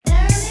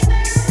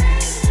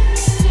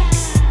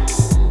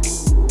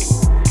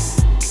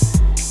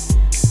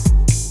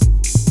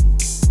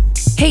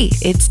Hey,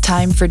 it's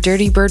time for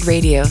Dirtybird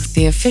Radio,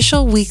 the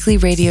official weekly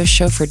radio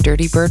show for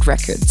Dirtybird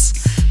Records.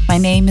 My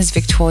name is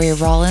Victoria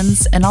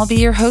Rollins, and I'll be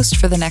your host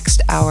for the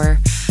next hour.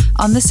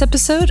 On this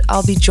episode,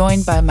 I'll be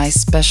joined by my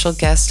special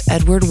guest,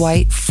 Edward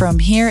White, from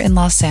here in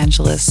Los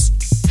Angeles.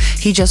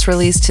 He just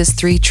released his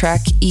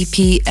 3-track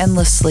EP,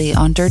 Endlessly,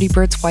 on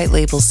Dirtybird's White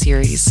Label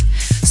series,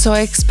 so I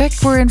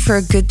expect we're in for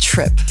a good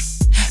trip.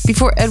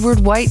 Before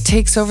Edward White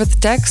takes over the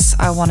decks,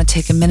 I want to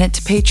take a minute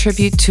to pay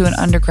tribute to an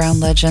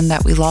underground legend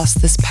that we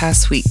lost this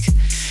past week.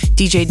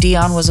 DJ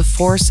Deeon was a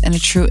force and a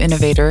true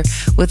innovator.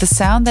 With a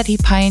sound that he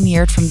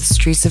pioneered from the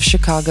streets of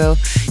Chicago,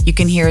 you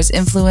can hear his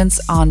influence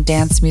on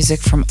dance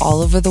music from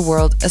all over the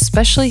world,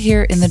 especially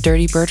here in the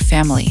Dirtybird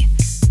family.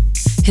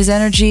 His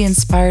energy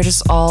inspired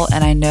us all,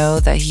 and I know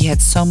that he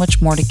had so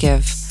much more to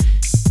give.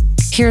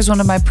 Here's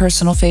one of my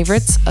personal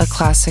favorites, a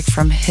classic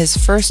from his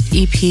first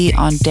EP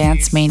on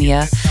Dance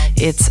Mania.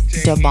 It's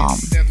Da Bomb.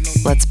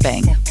 Let's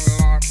bang.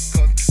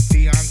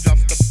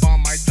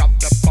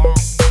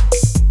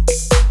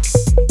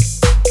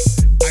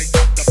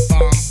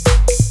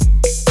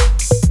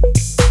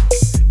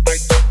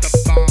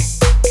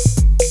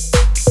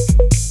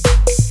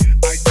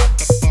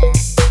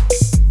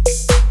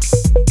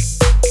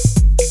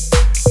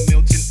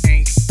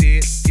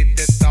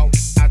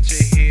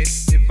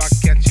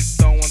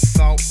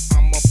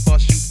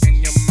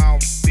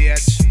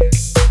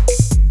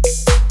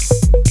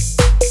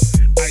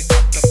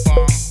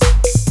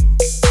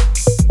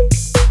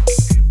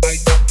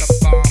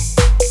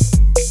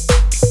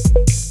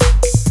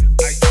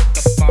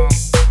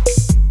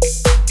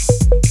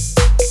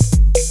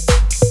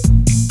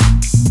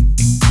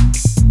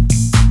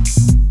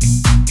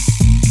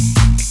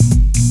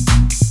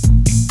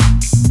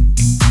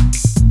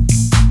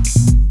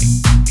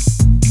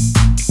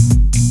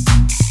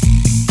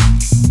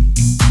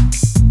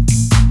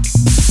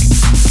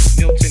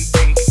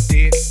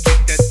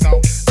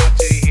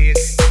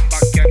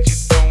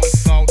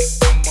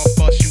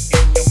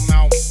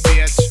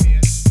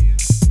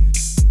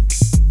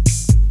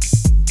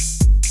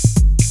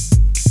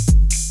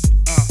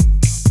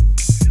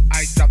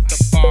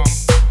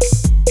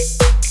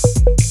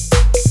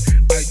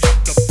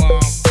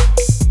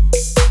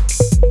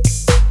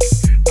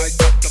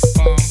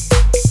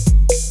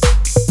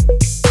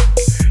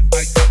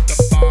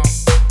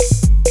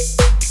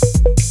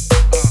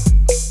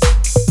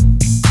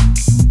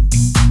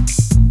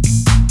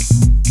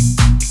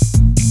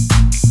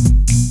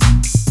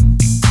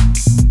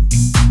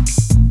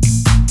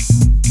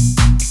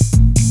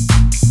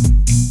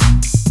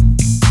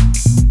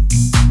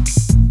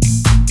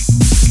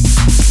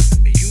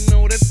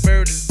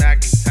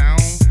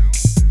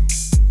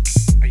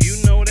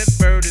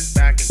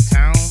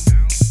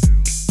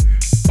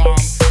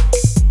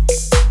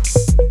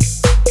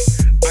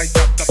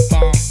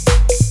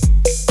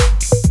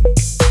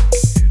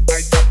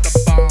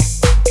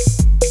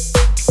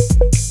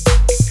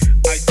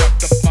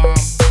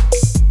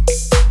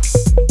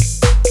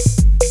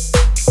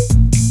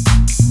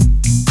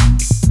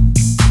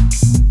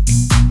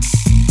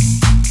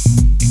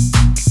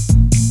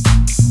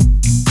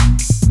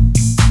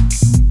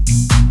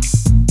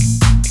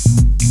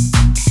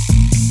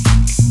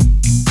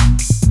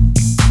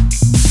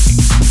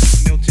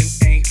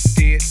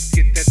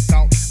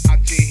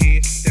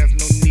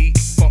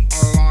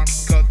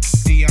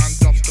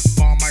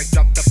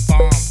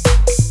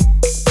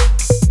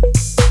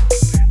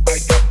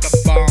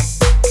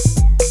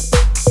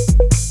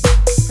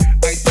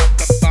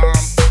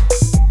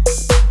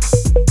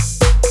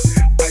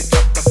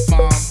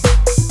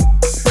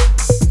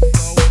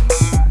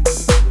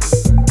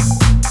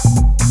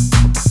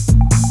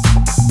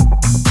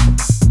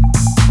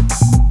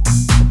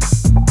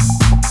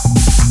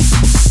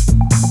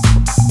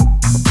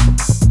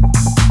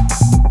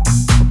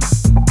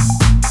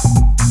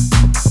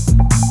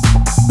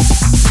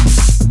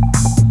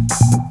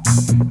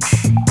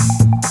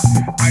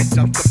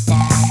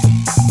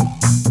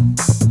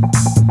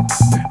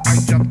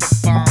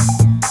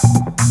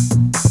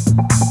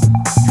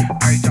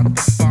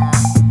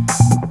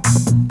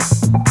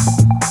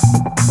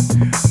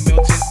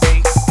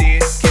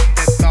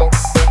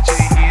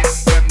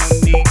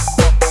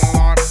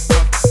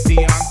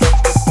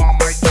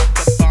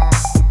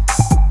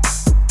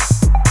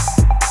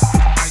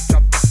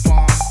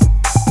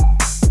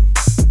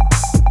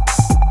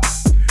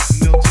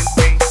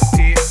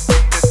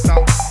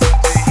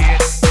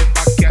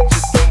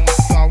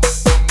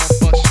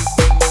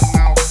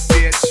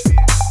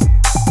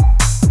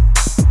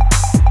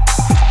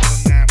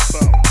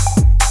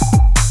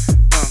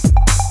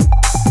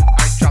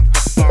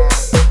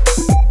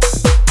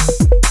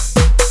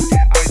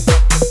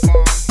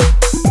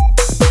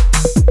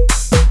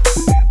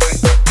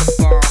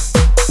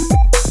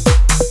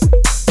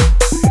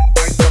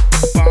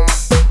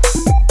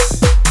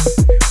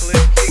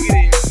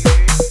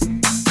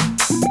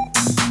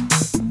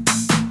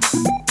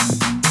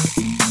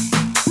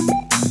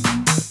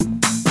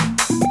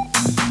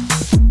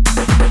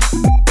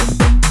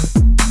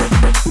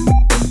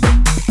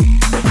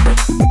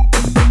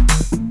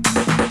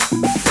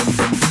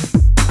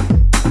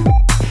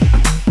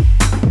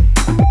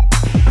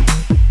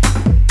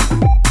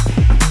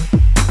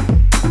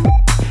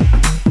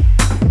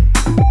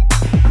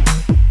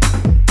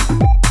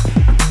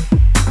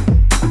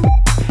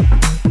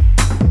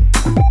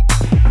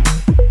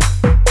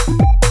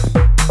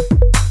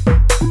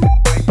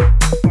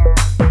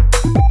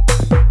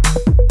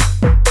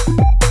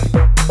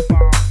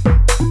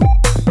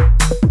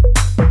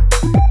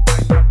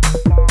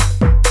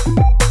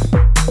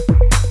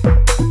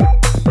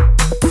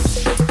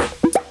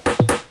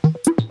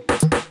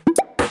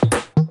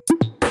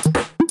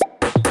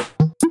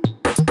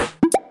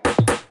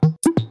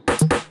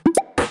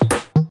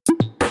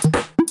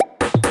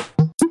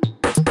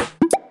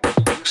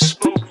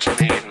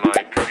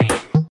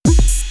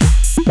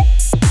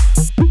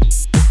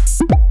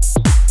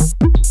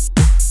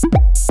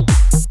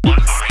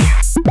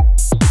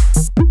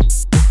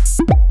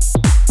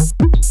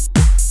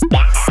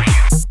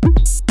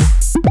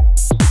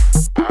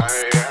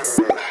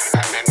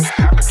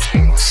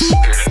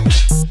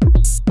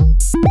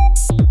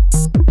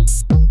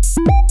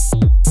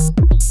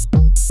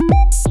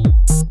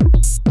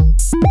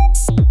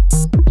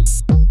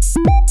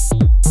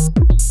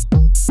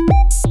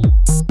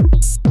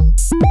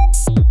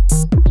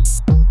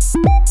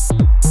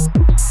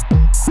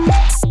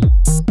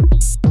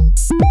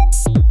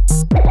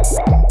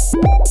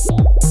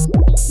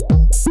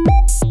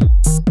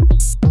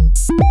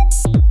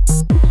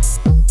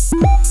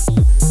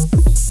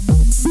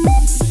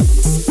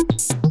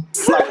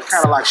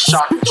 like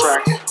shocking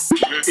tracks.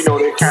 You know,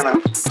 they kind of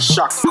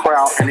shock the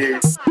crowd, and then,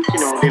 you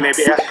know, then they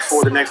be asking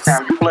for the next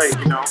time you play,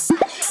 you know.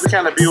 We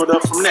kind of build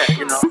up from that,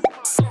 you know.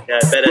 Yeah,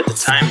 I bet at the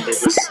time there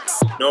was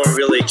no one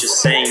really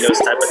just saying those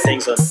type of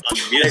things on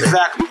music.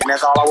 Exactly, and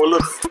that's all I would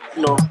look for,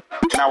 you know.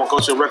 And I would go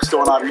to a record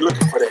store and I'd be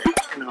looking for that,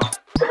 you know.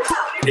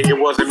 It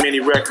wasn't many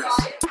records.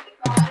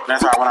 And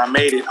that's why when I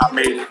made it.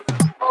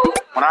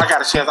 When I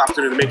got a chance,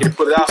 opportunity to make it and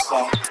put it out, so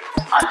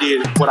I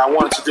did what I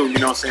wanted to do, you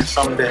know what I'm saying?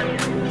 Something that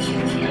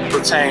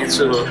pertained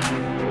to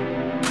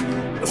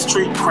the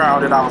street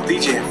crowd that I was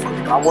DJing for.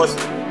 You know, I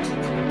wasn't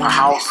a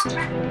house,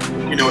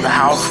 you know, the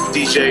house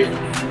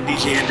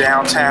DJing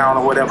downtown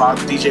or whatever. I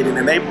DJed in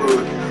the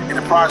neighborhood, in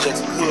the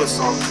projects, in the hood,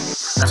 so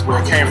that's where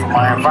it came from.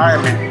 My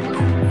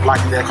environment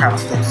liked that kind of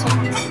stuff, so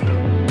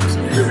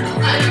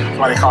that's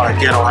why they call it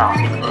ghetto house.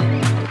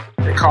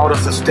 They called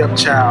us the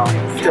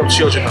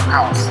stepchildren of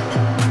house.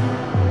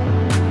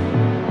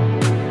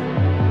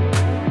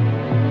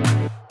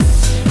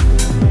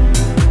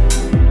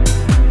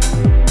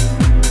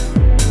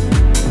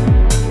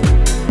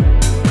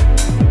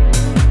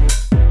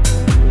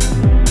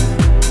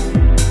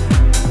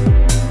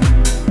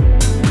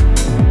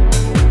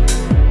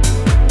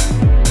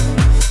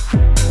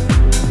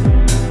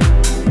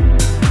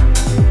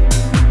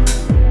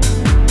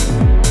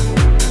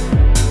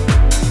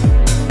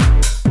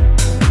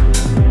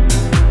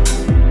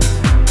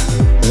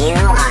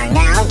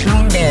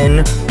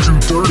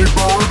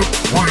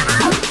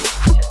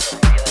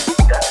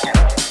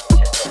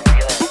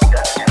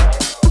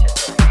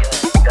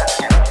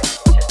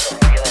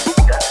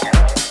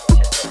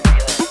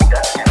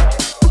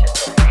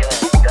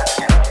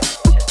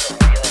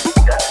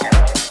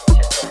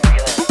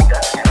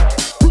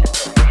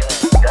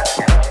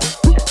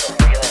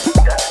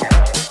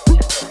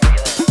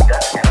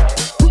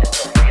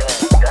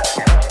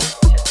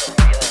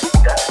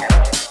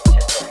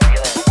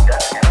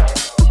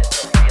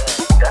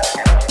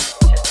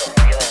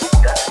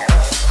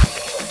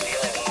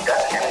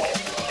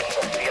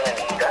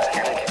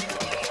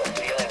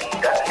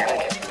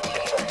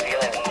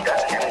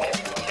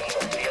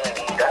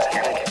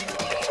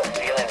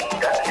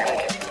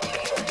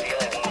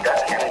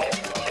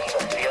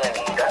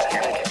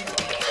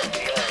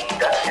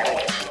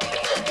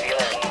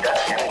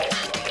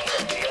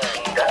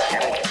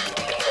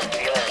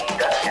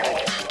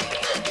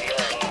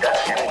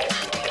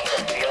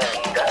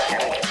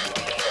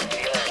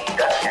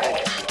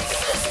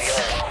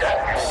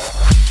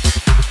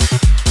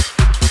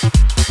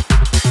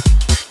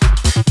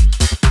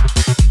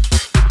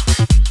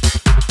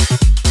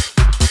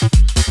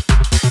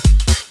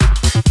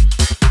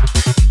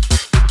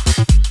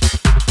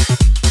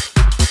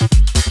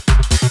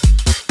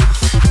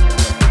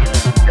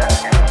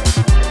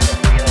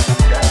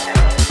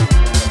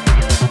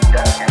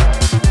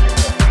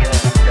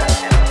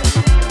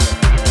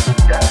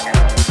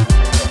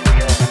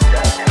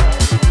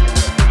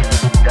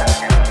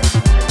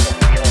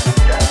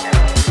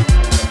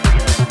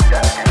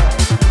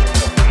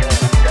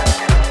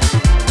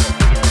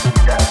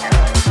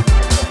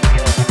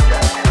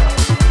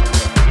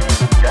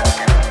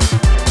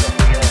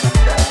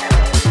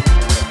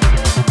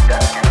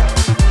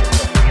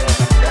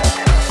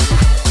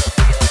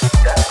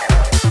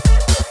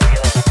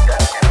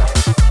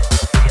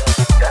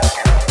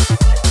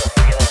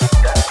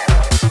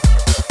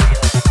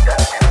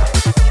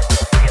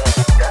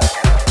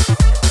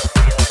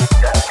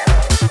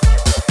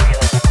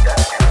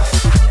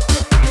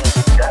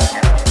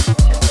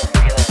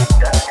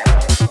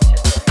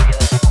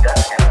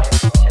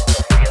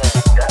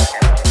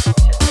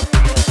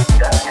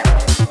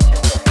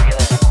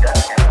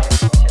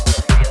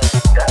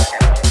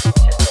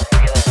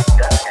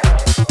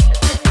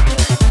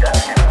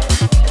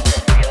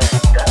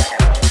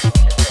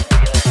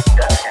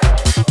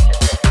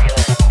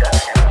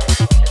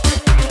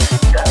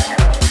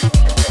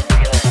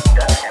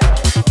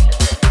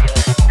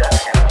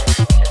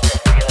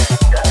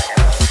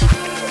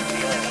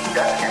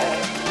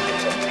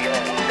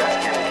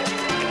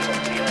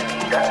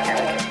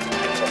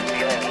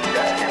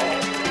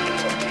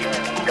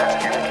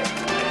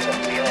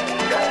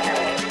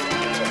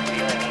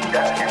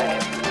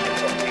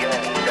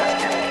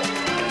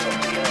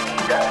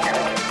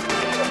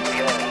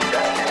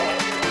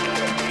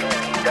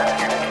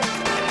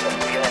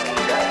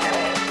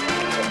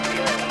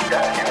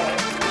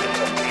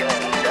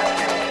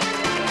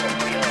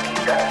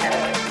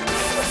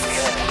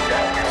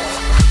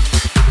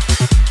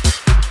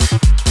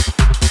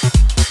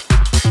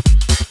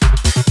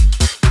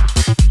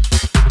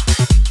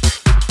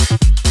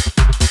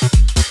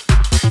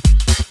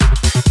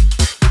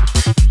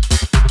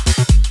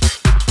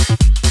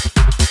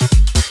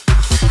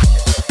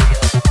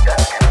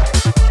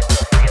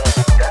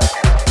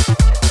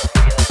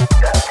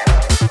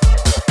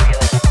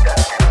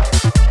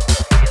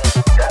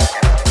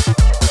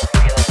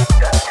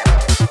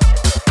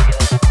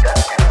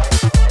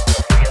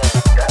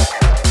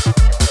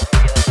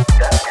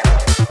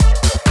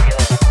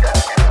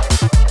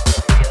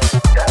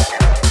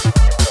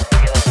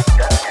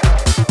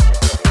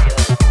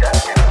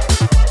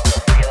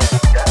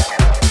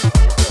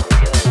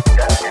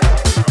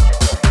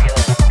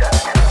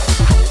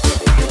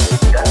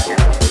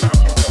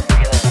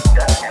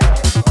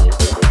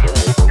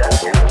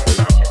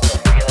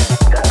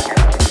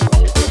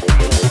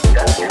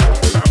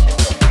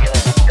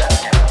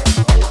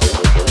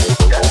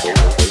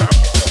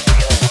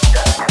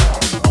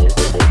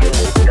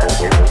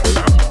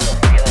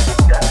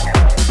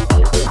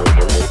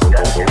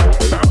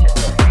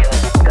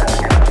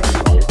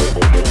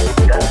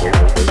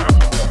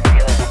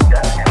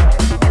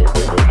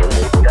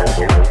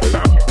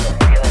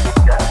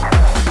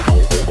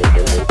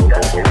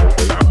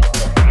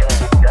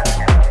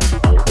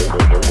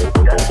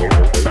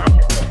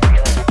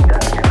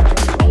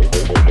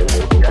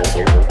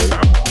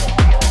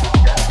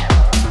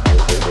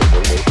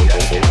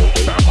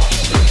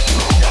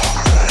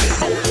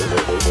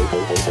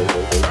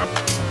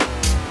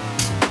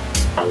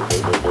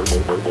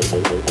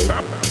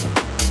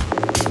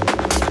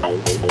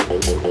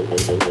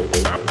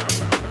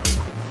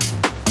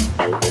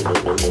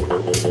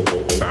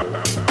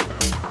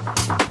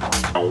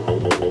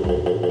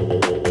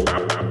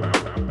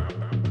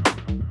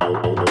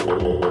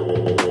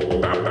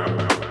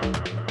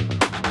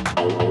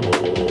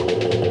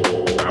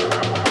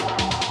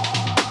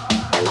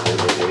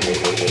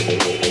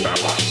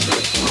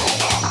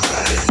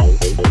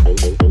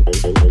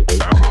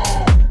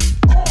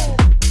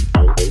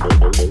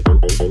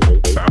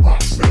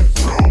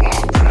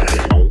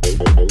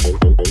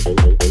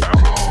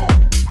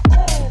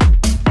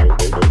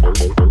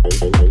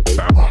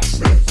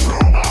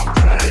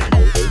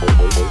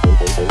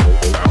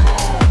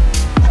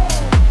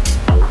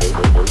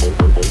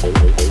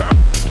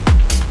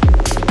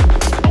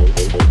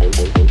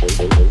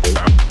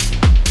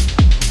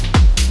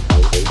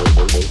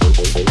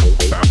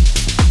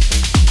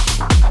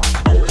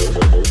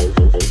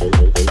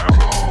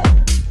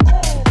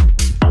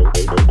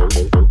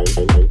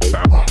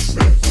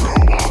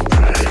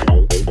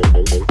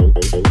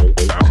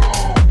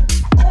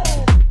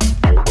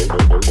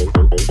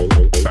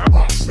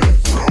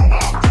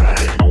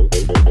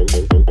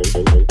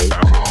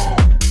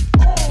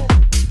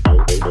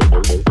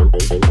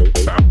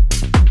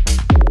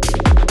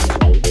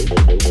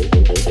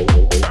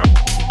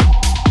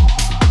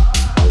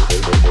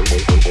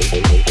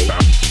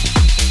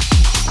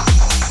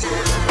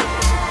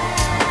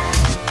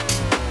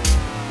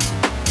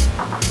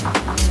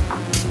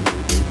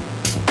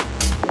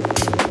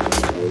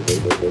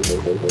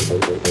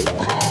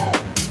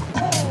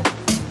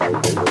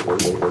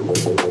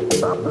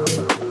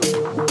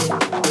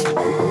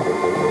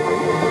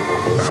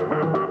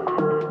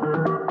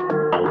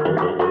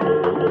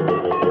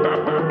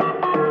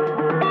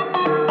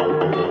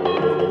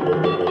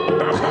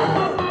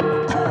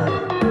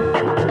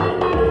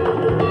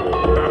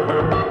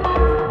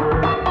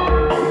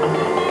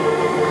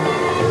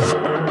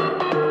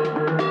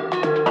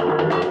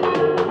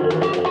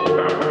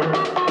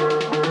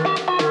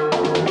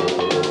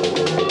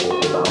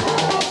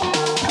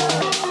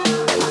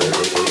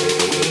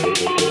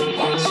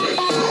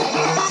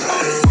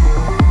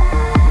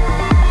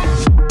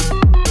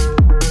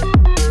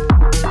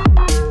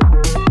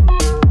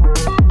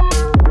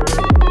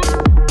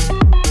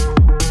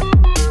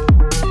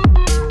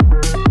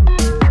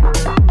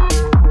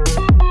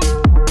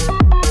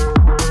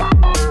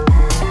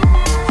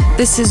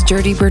 This is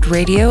Dirtybird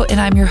Radio, and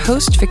I'm your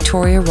host,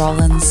 Victoria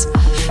Rollins.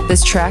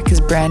 This track is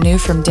brand new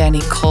from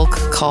Danny Kolk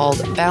called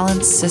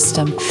Balance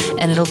System,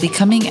 and it'll be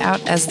coming out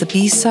as the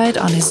B-side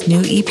on his new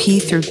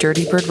EP through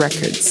Dirtybird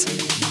Records.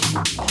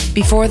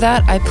 Before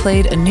that, I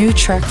played a new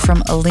track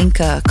from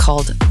Alinka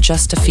called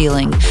Just a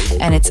Feeling,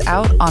 and it's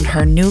out on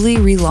her newly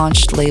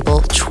relaunched label,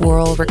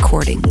 Twirl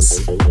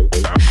Recordings.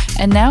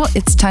 And now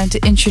it's time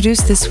to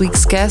introduce this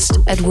week's guest,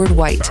 Edward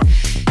White.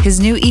 His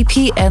new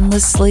EP,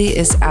 Endlessly,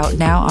 is out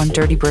now on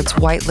Dirtybird's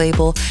white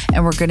label,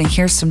 and we're going to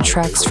hear some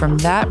tracks from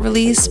that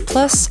release,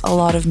 plus a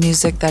lot of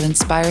music that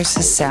inspires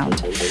his sound.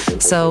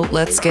 So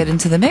let's get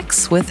into the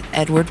mix with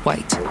Edward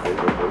White.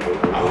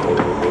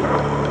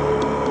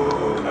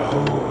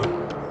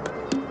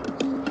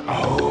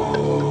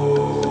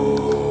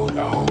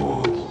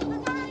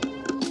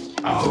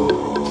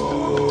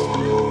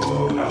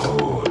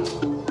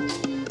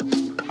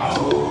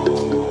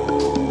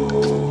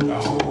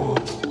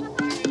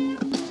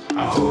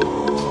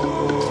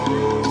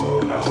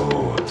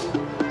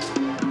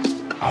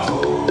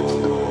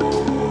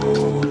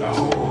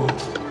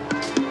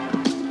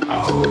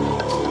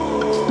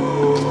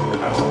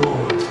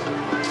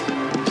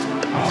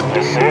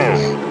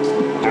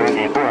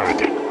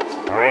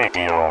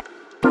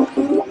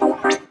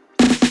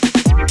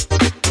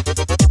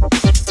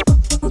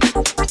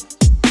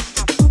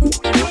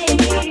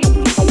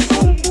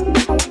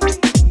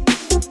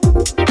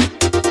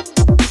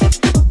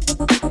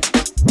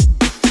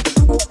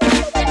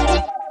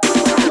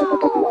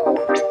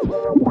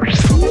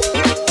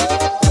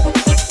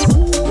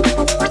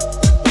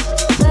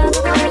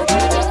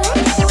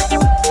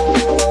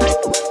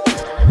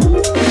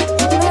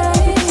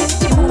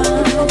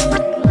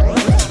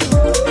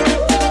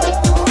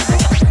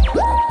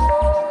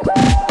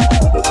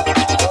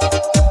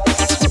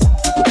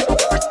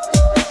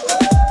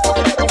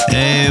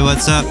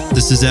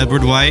 This is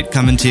Edward White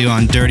coming to you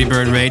on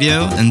Dirtybird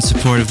Radio in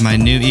support of my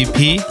new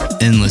EP,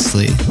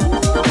 Endlessly.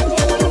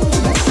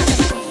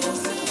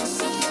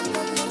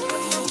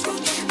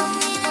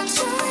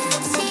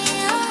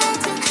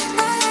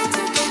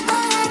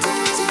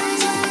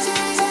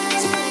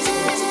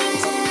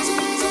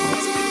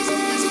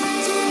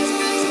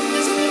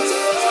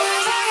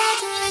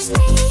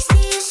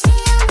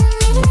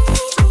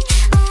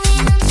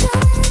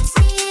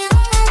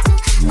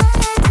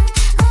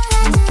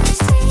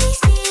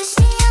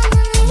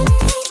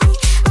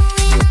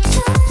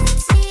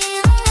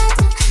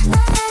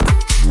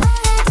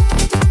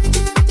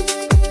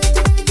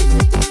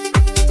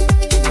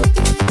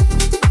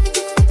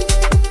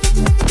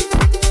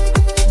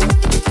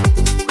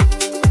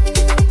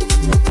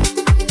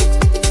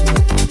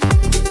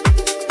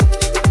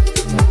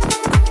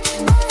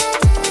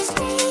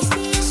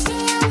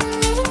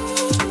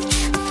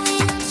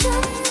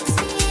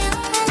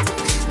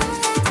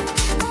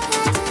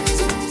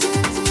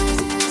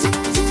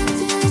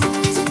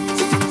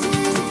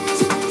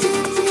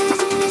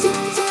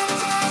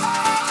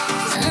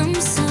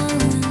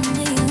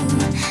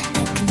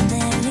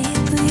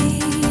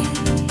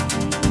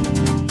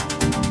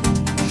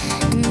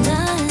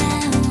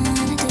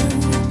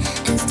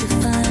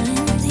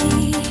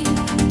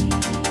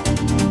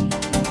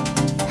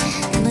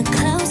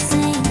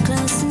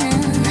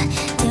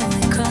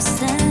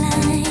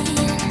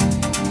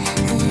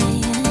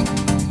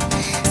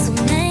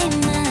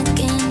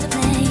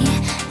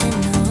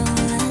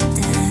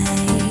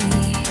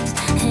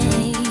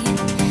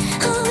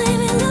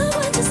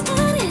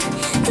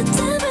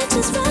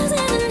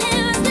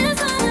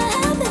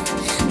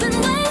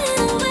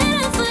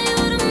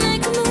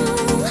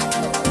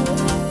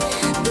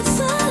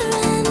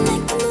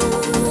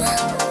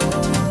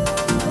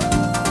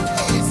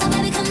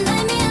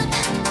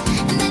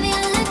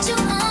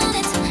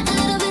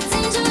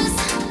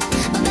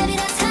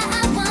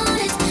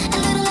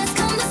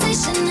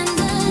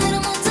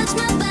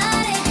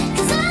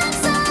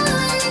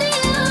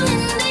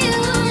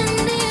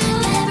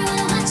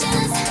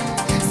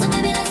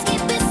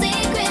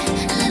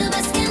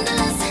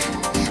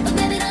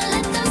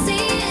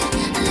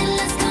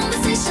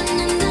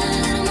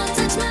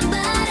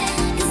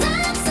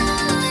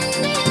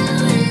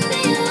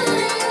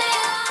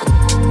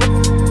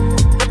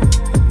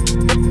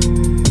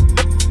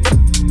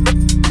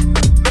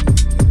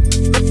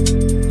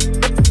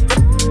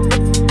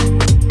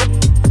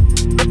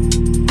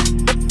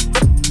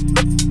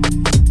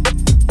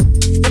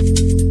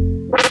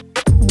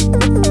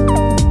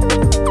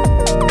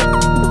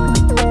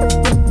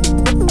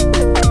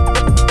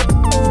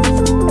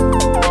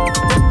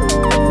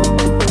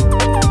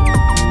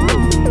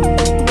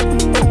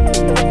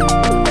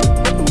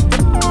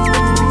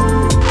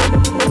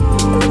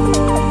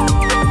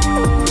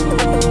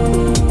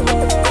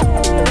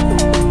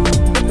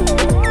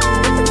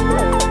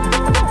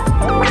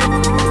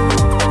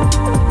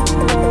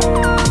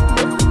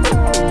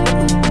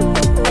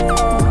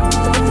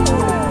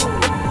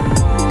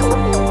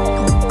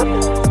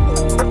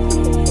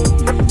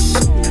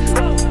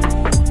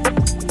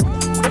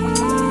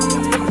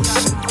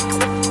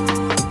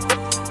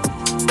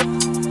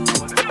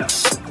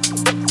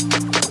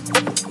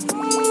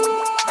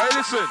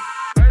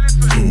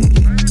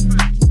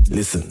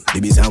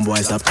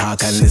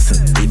 talk and listen.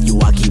 If you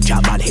a keep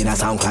chat bad, hear that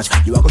sound clash,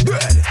 you a go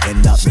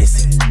end up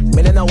missing.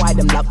 Me don't know why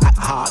them love act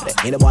hard.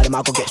 Ain't nobody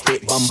might go get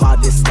straight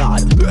bombarded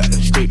start.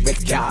 Straight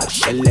red card,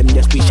 shell them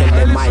just be shell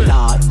them my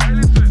lord.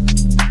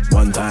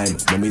 One time,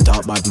 when we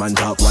talk bad man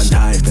talk one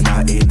time. Then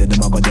I hate that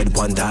them I go dead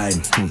one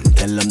time.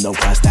 Tell them don't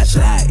cross that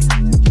line.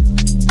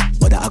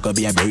 But I could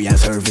be a burial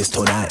service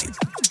tonight.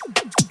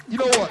 You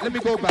know what? Let me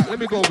go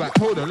back.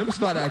 Hold on, let me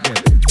start that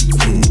again.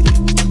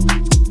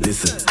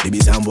 Listen, baby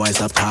sound boy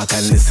stop talk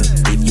and listen.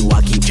 If you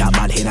a keep chat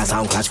bad, hear that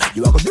sound clash,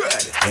 you a go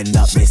end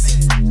up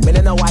missing. Me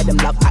don't know why them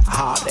love act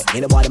hard.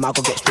 Ain't nobody might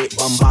go get straight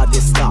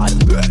bombarded start.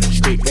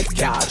 Straight red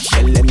card,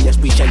 shell them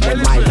just be shell them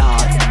my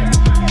lord.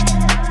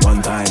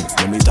 One time,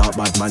 when we talk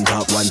bad man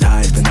talk one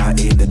time. Then I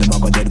hate that them I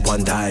go dead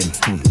one time.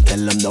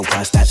 Tell them don't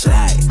cross that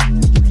line.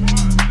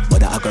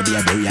 But I could be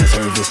a burial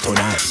service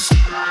tonight.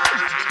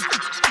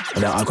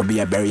 But I could be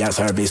a burial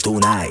service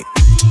tonight.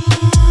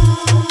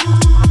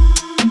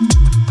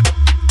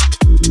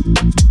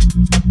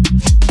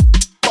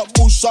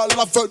 Babouche à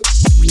la fête.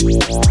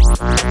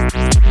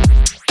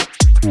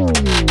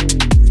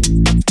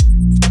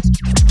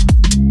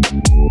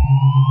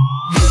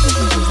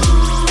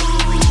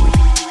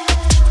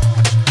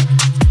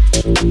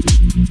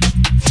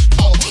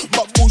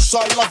 Babouche à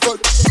la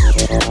fête.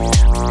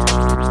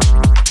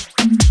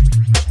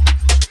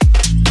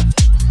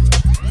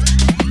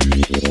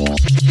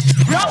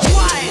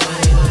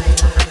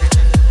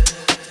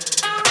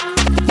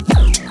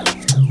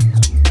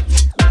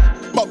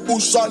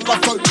 Babouche à la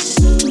fête.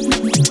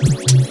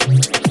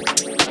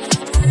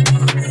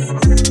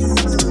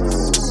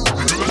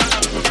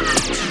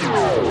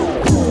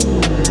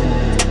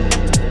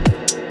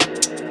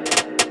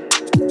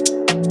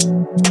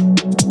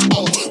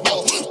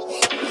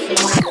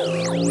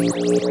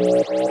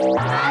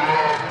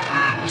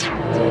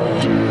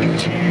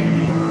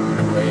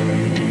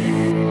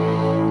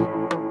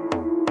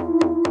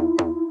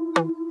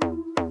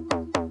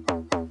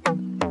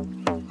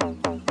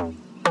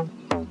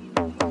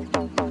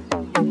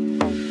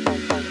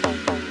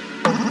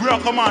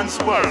 Come on,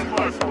 Spur.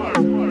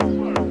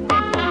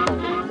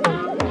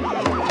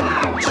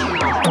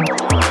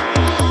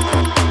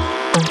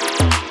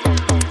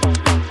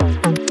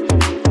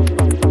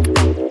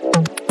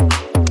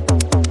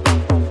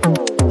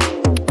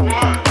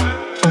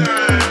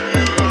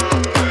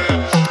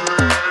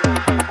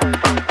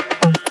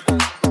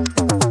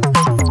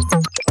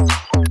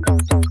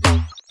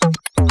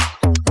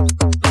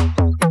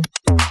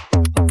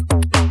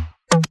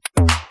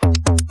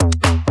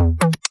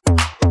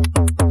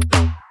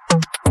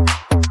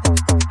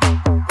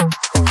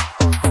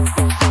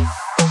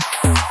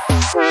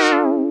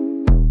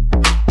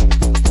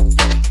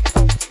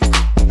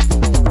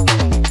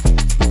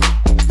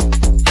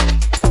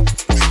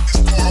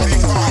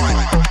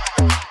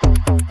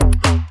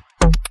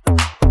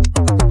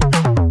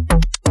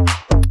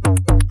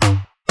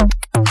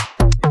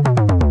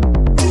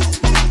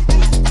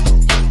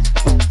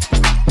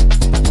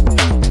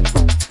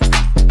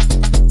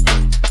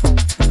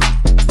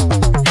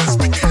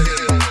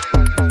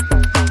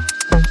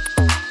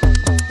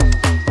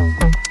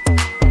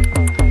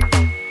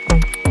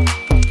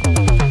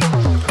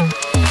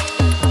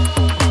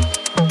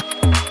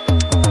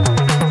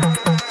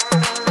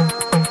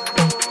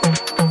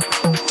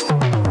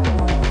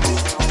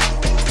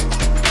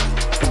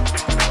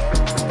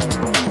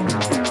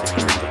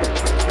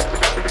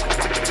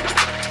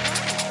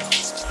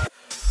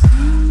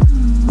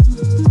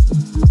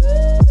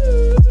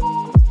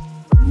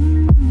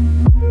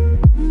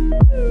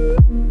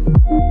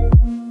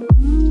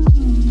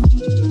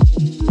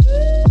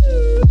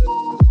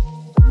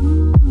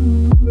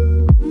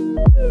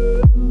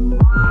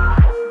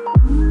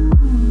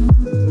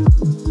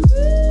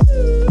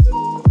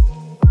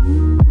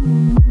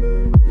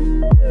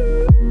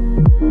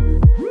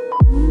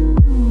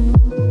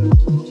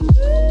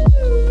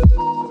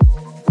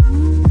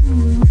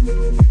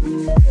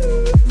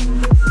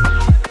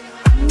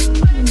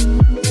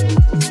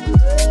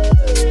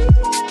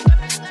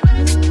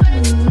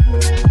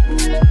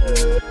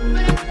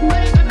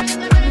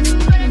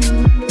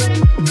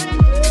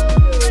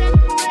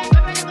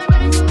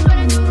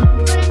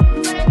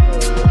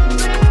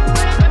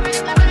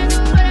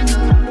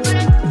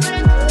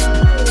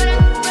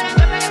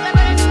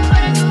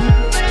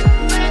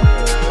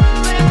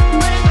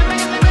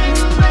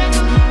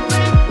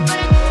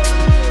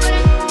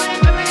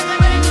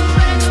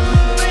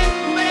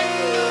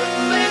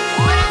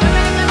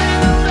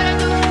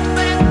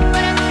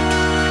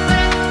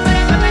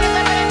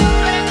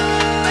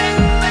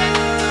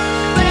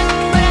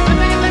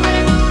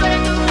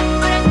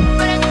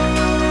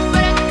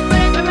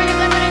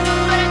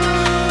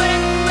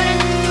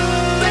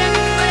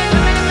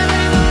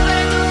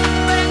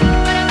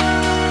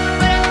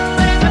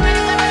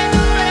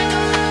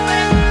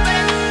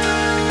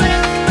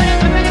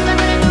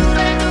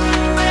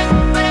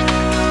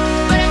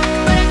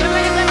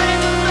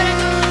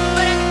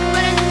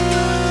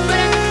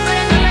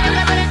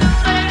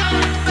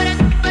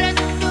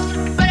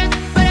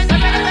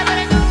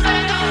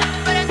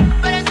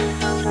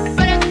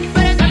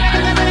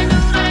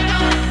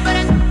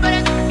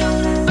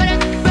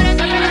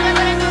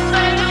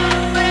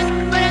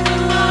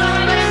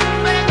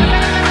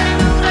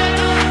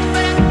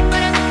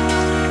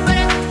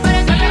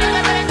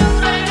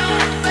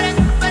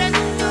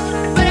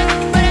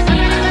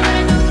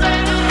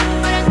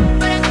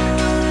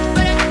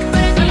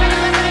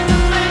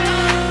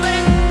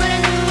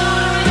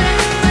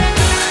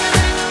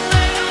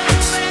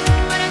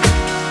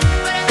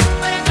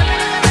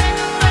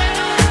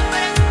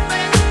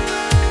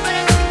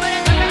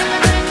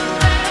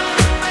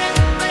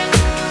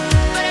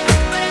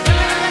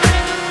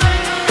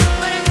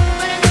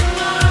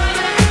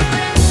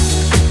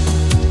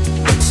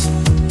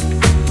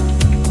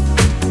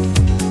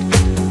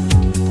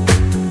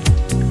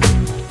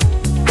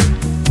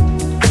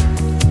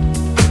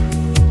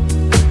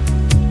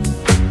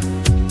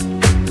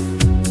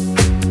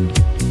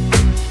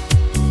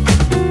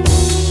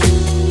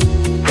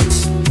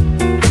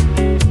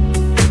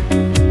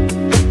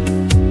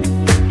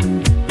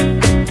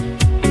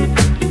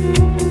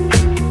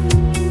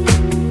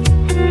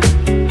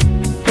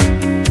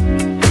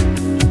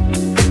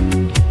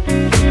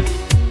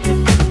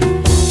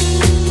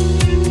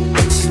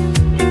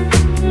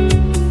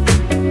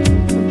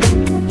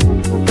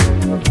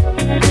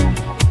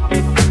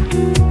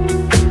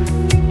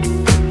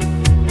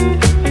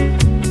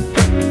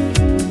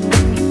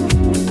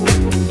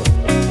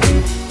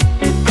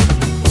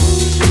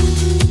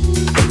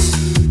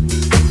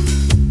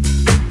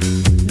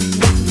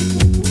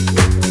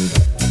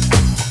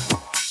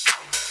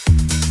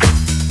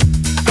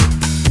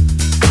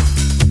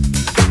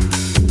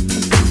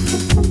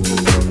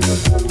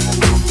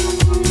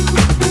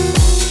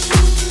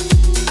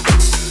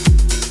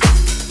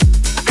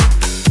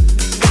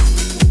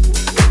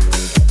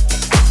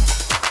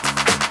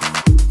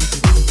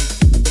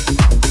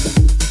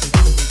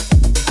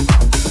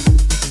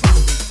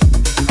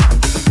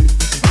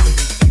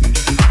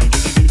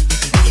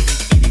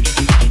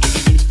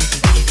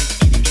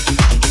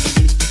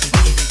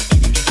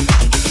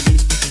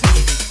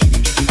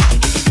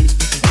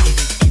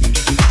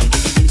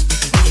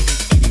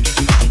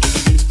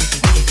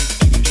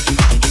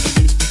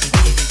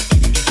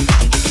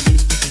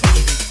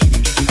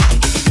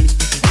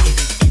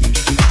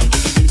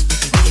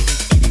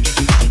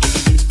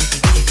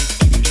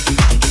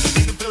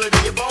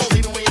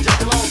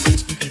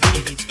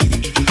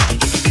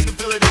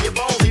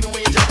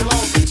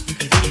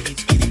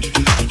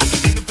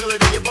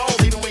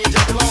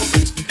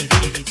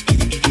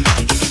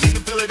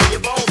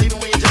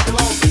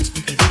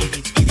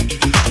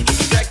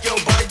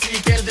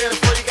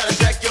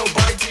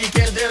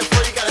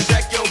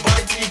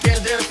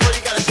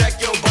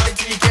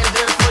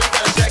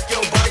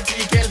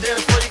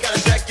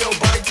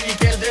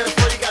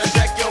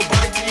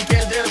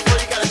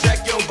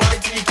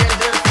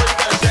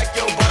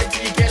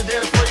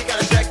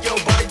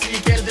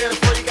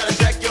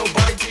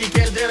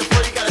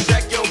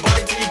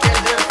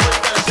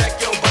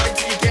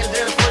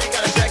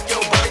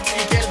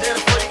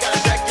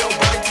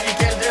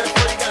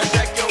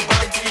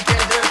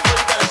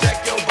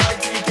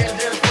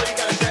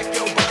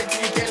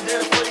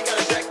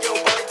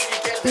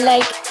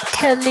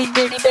 totally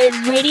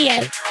Dirtybird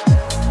Radio.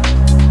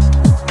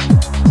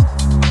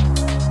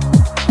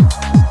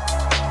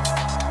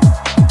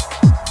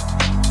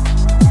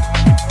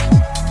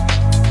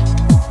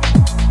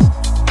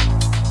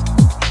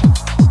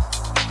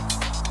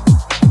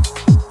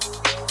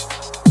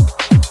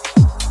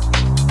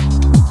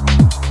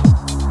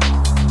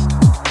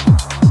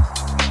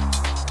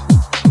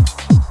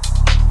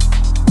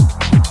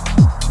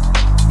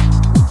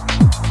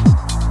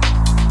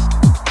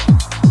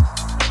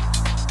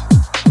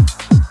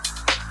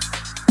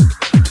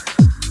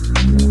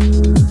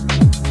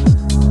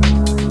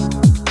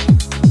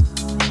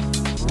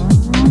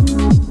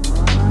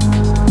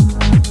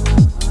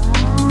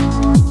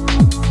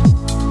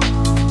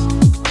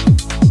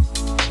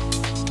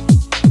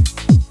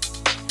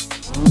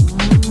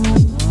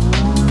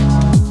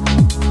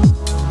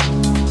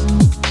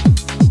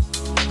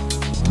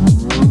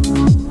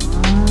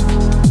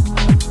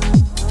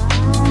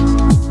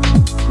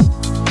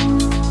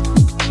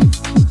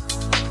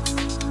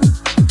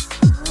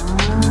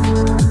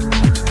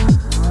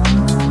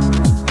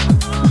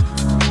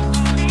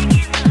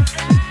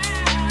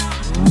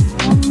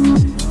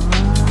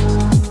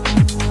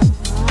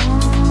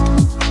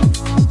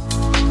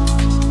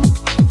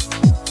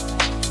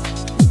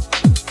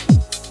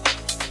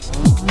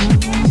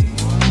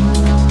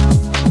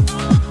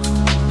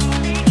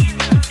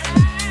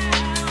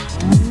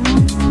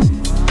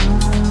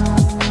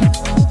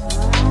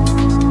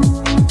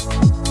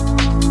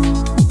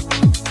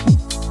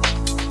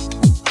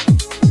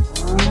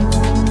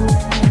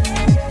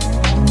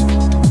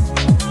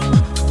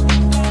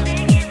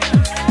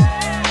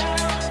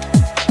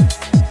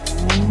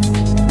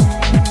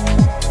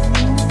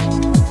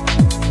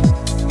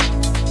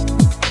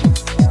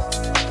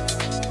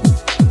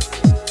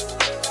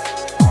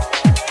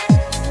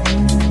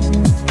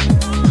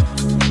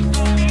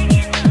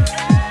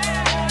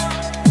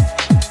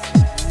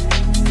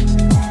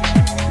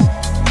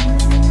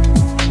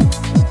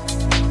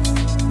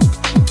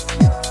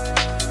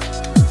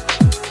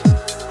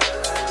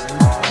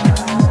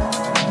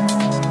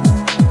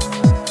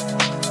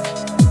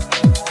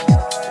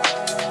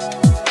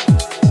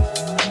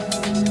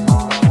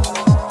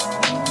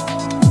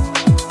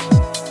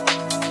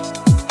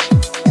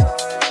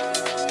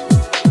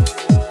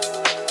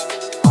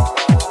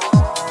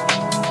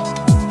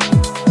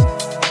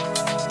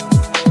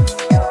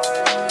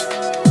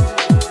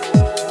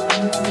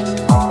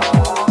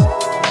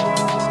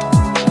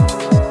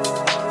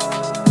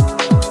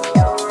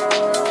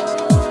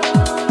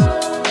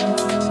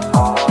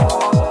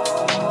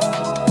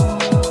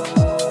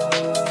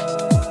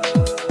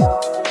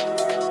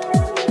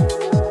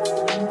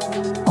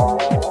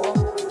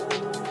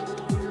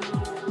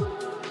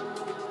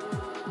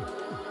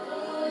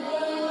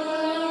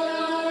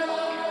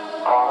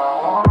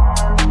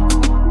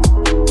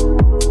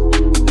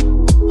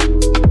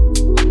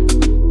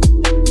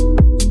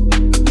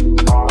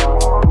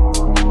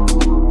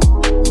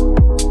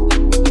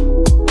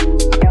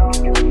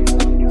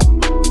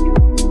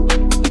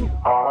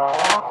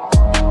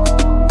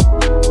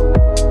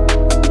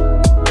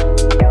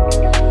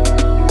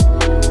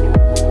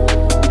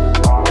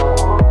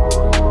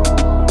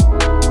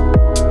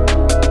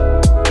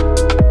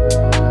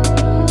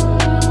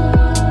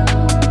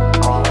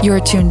 You're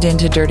tuned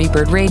into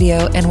Dirtybird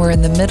Radio, and we're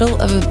in the middle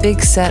of a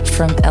big set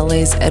from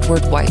LA's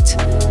Edward White.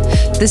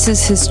 This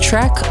is his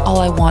track, All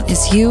I Want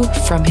Is You,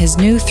 from his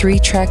new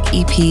 3-track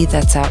EP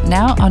that's out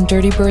now on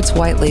Dirtybird's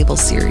White Label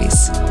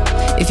series.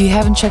 If you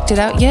haven't checked it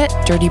out yet,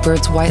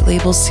 Dirtybird's White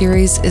Label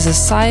series is a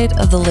side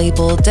of the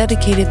label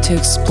dedicated to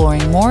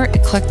exploring more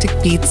eclectic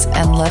beats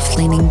and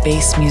left-leaning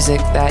bass music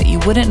that you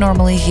wouldn't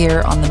normally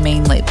hear on the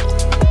main label.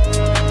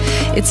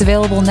 It's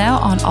available now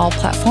on all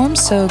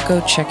platforms, so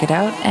go check it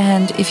out.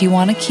 And if you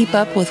want to keep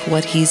up with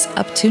what he's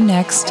up to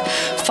next,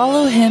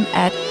 follow him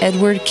at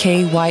Edward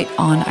K. White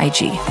on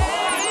IG.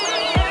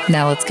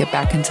 Now let's get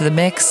back into the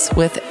mix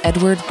with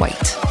Edward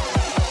White.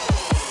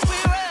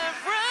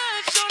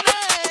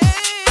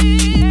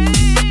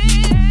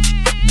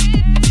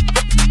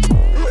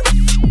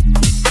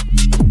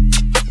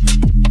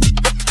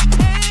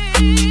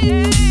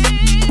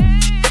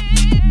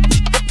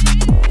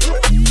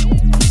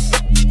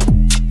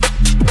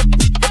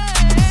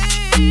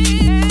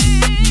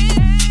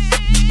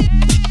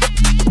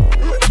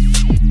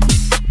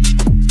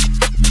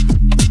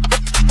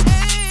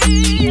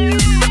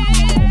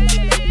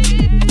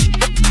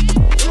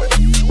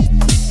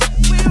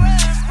 We're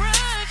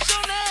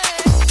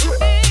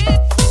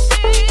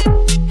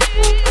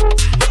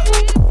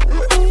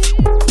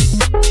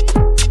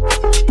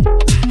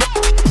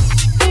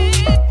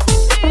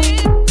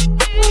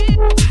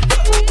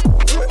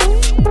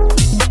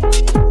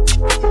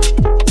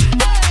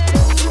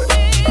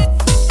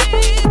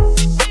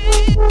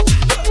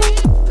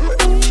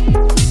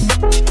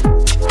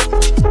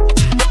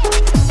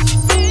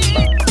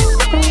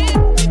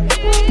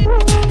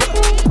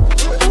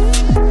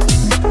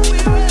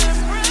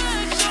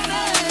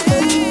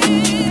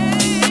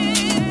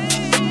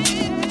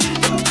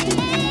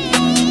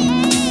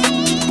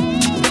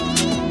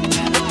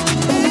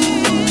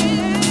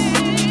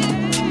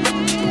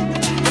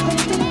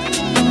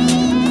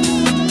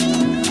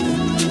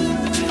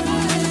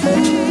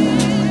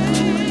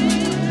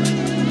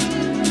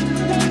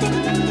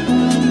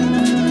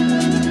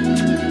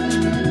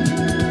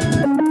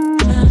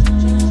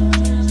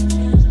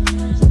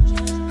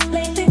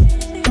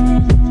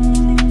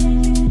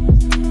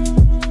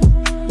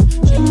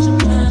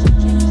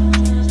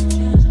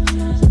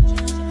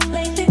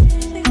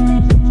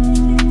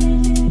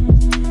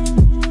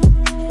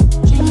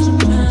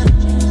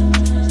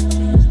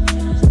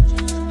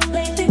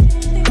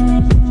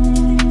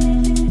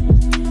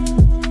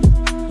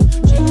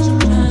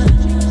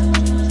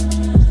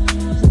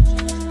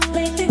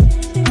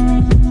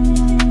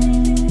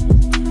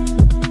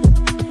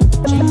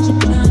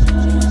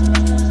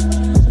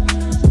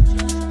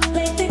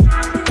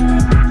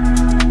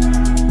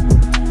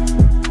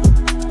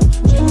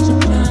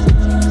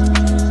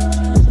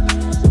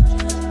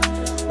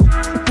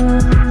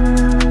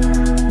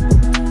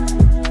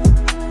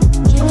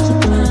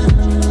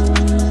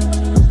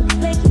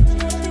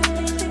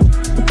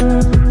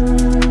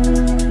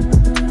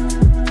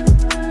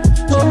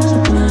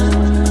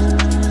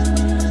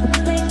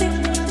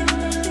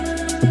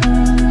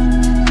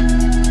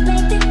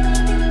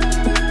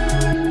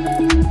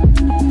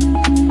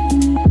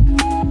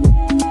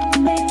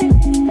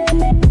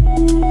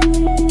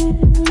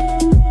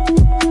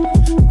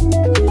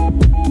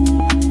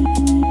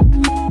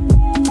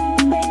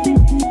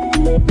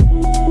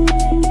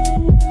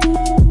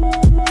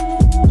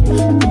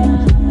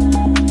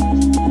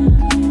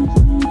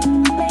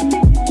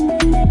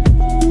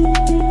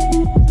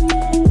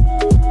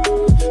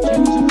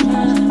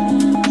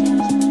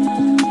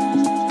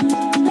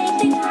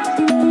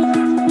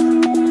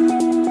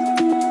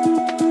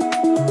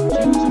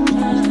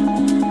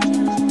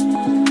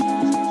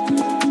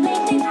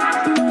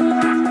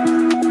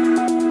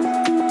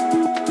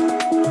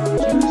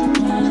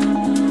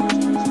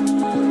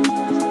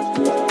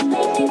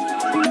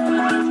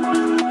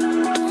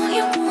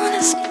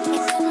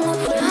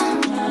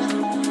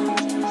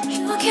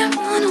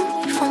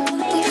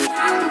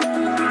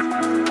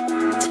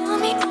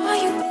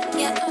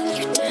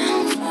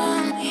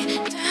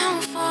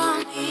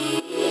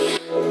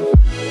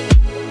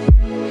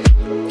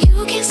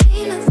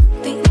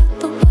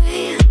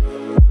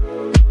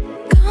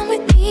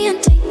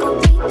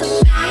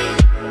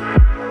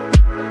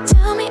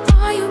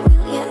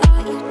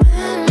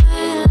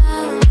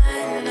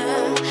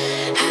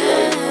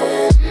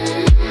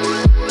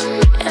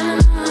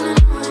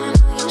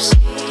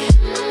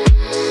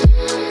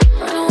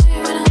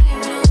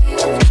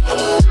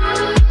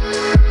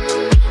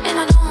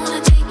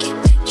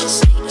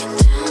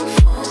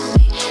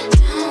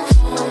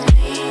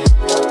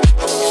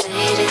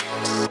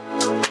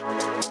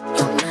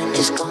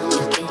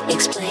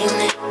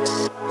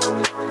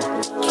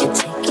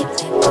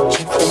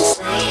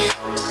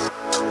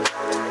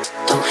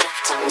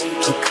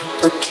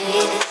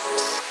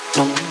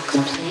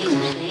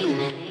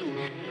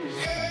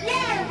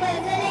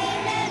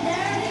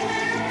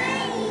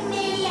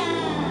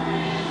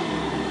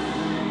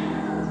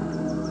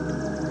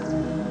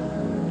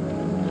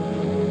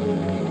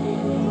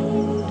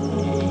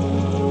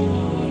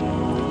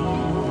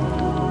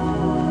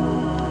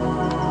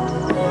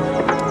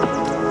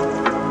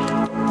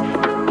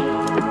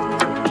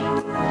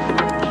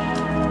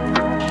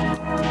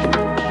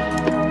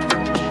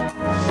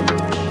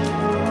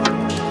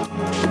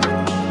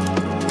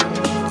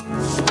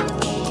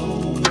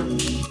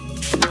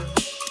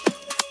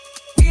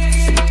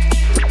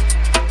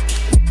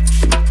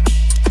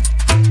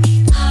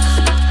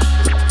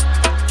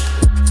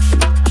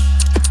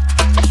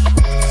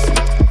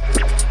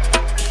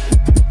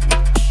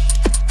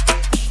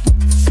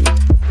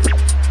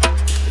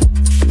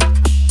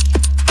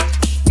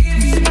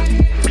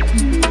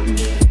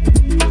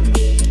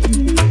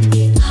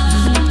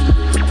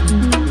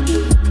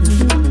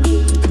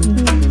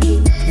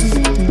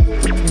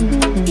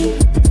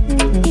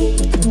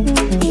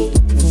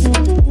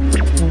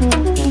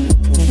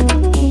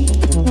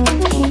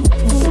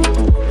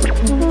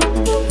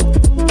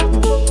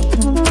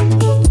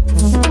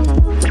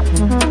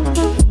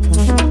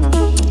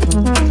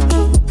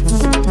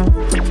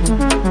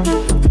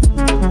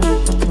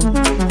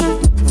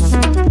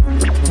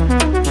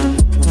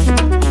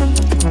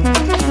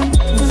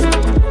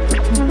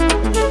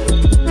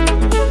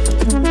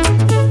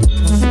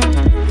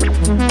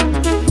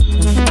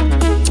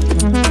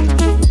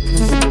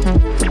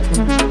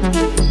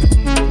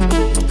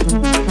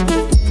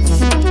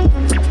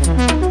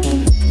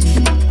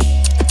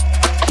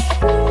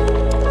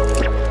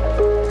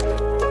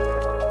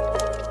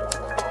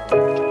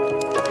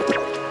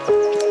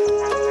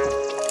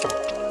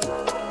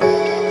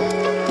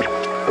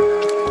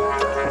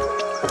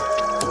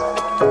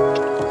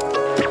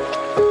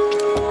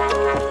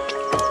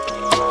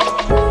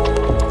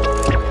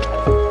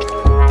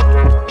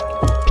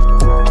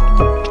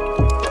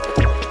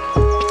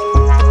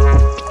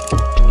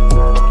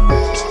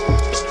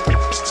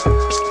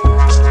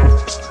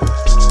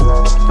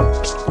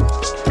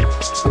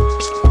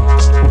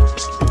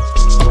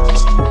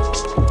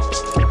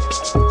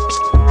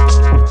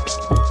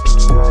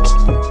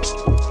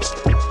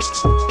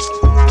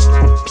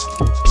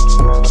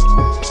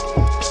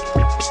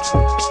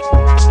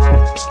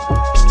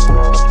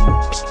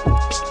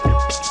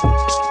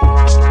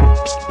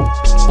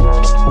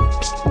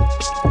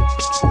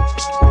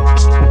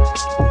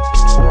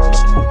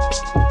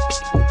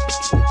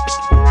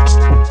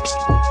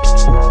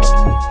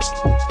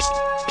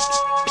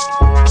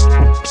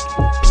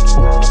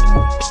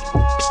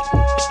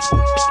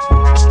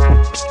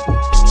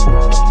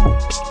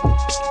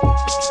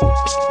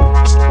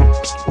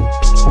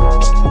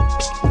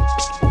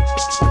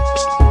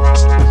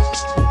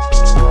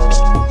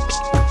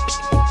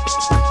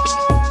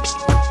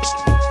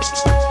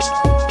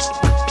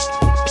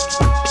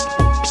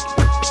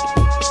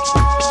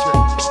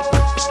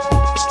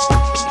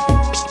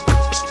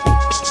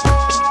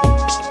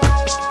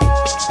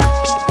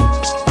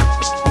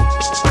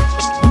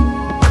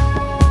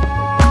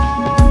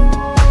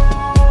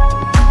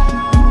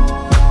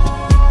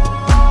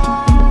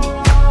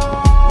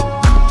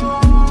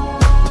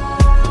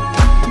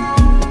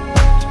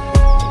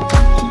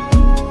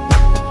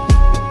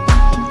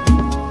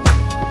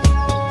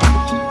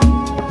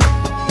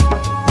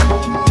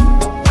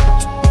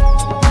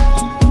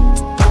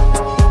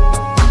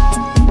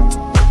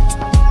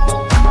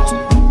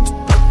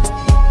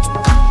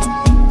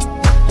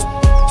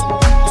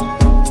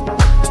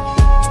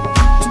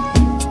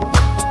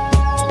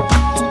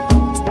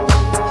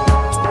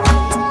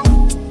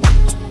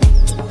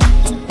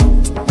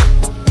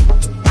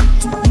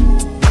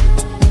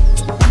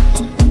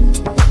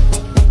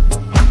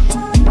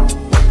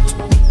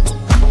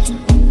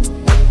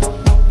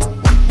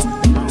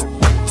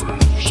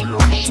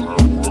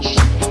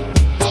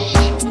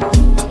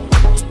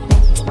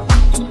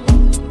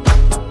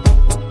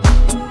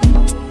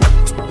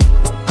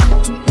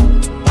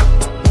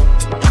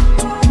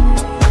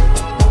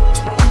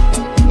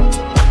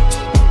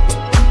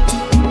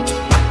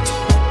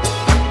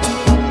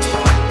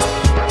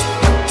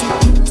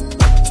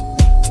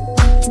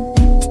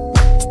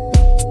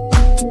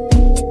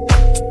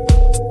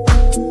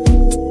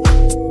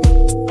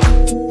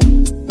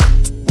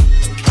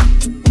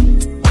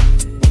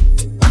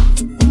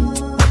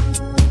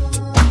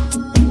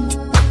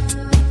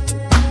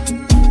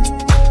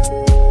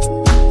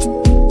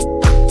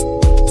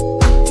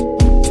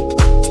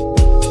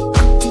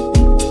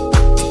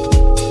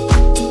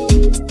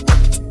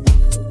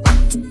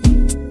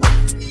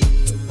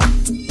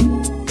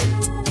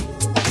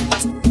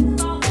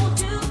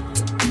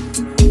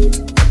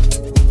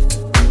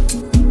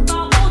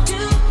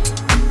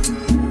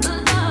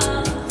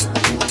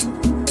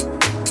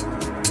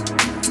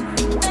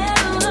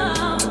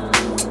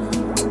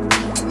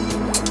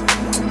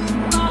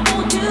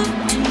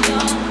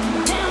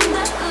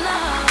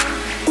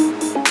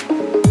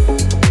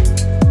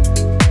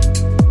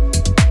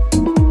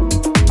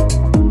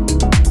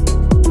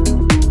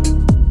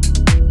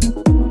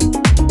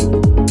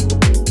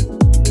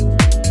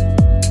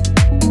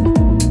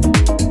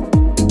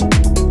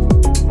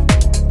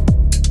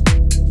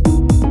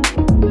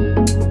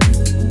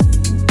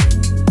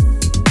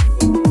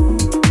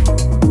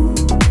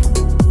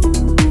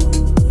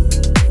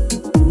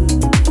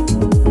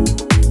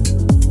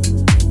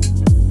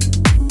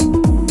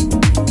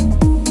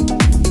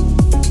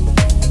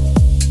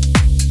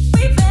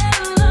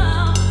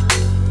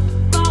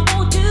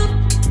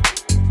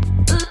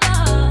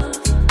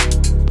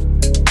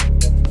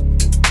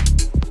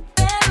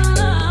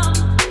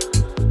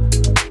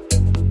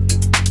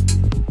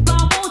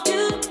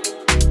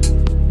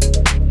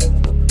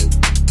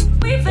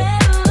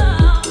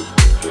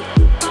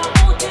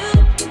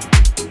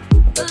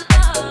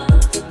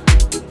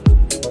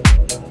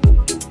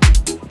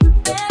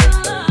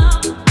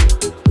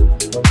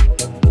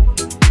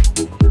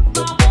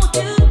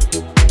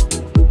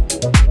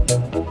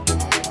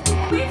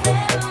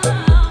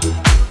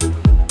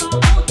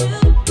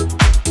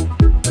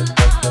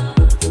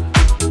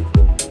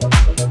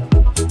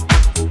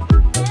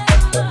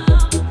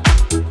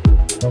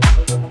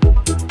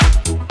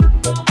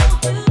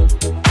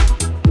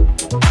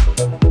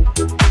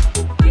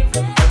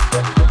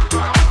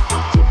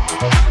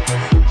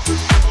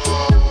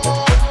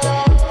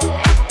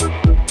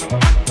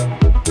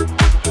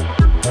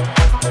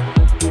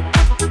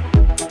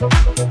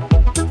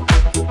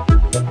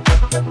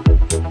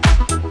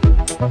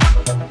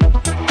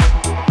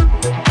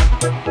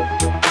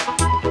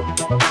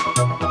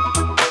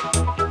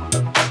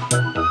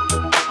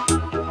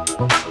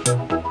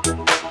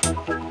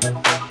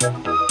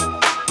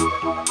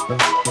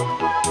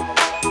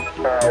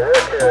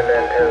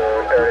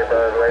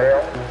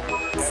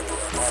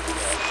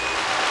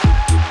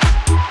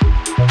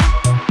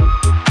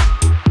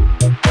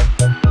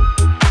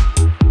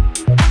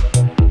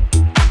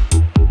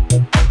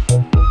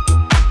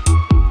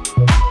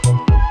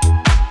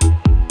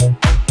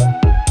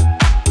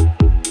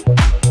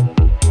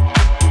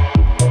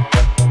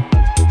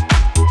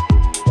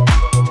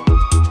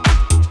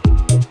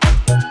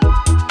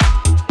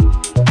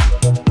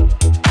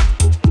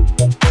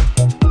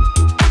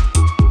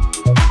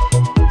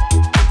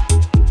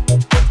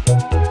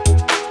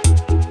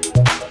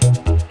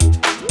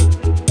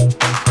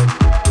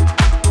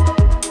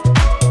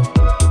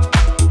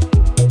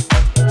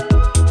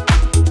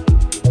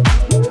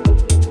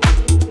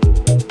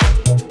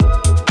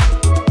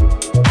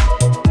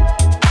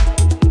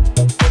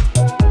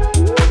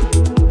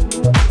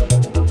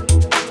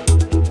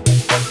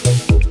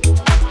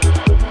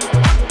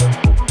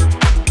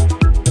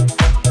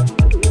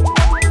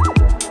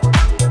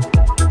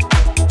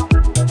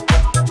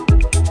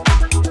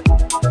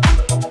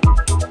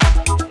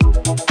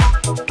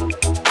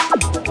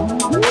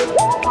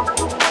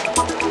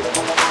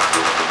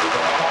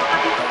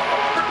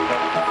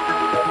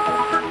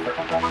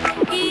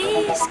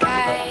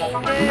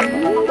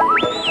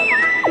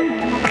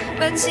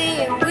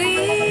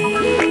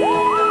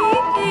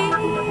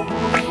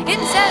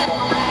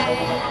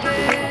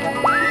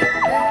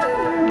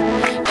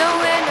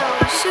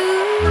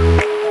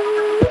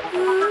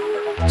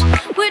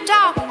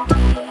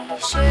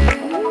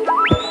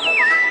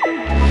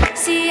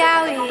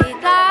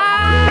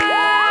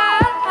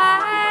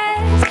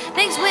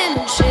makes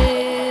women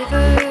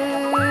shiver.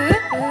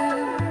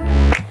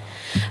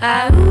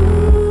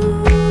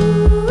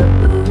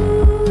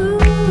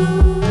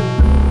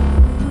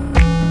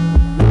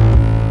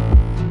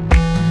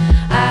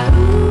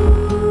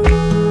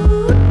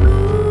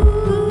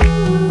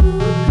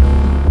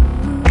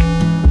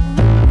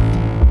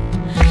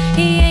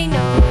 He ain't no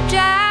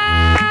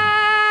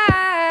jive.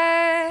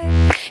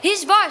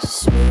 His voice is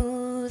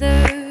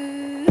smoother.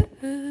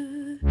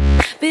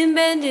 Been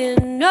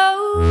bending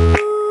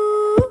notes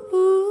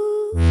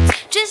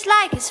just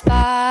like his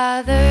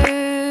father.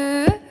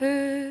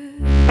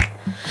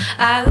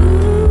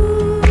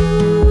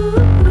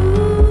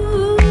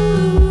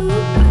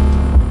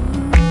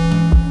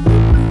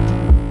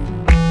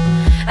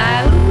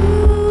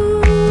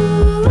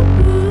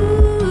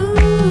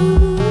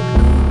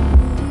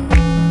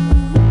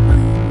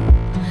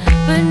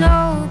 But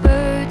no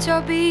birds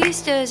or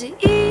beasts does he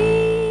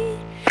eat.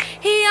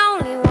 He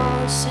only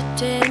wants the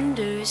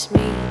tenderest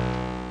meat.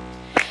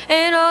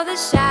 And all the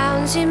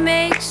sounds he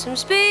makes them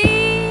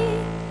speak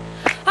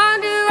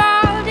under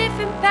all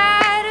different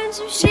patterns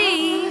of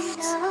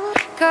sheets.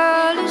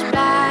 Colors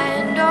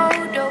blind, oh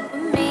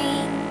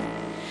dopamine.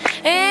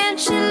 And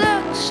she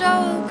looked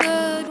so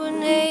good when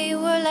they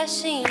were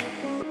last seen.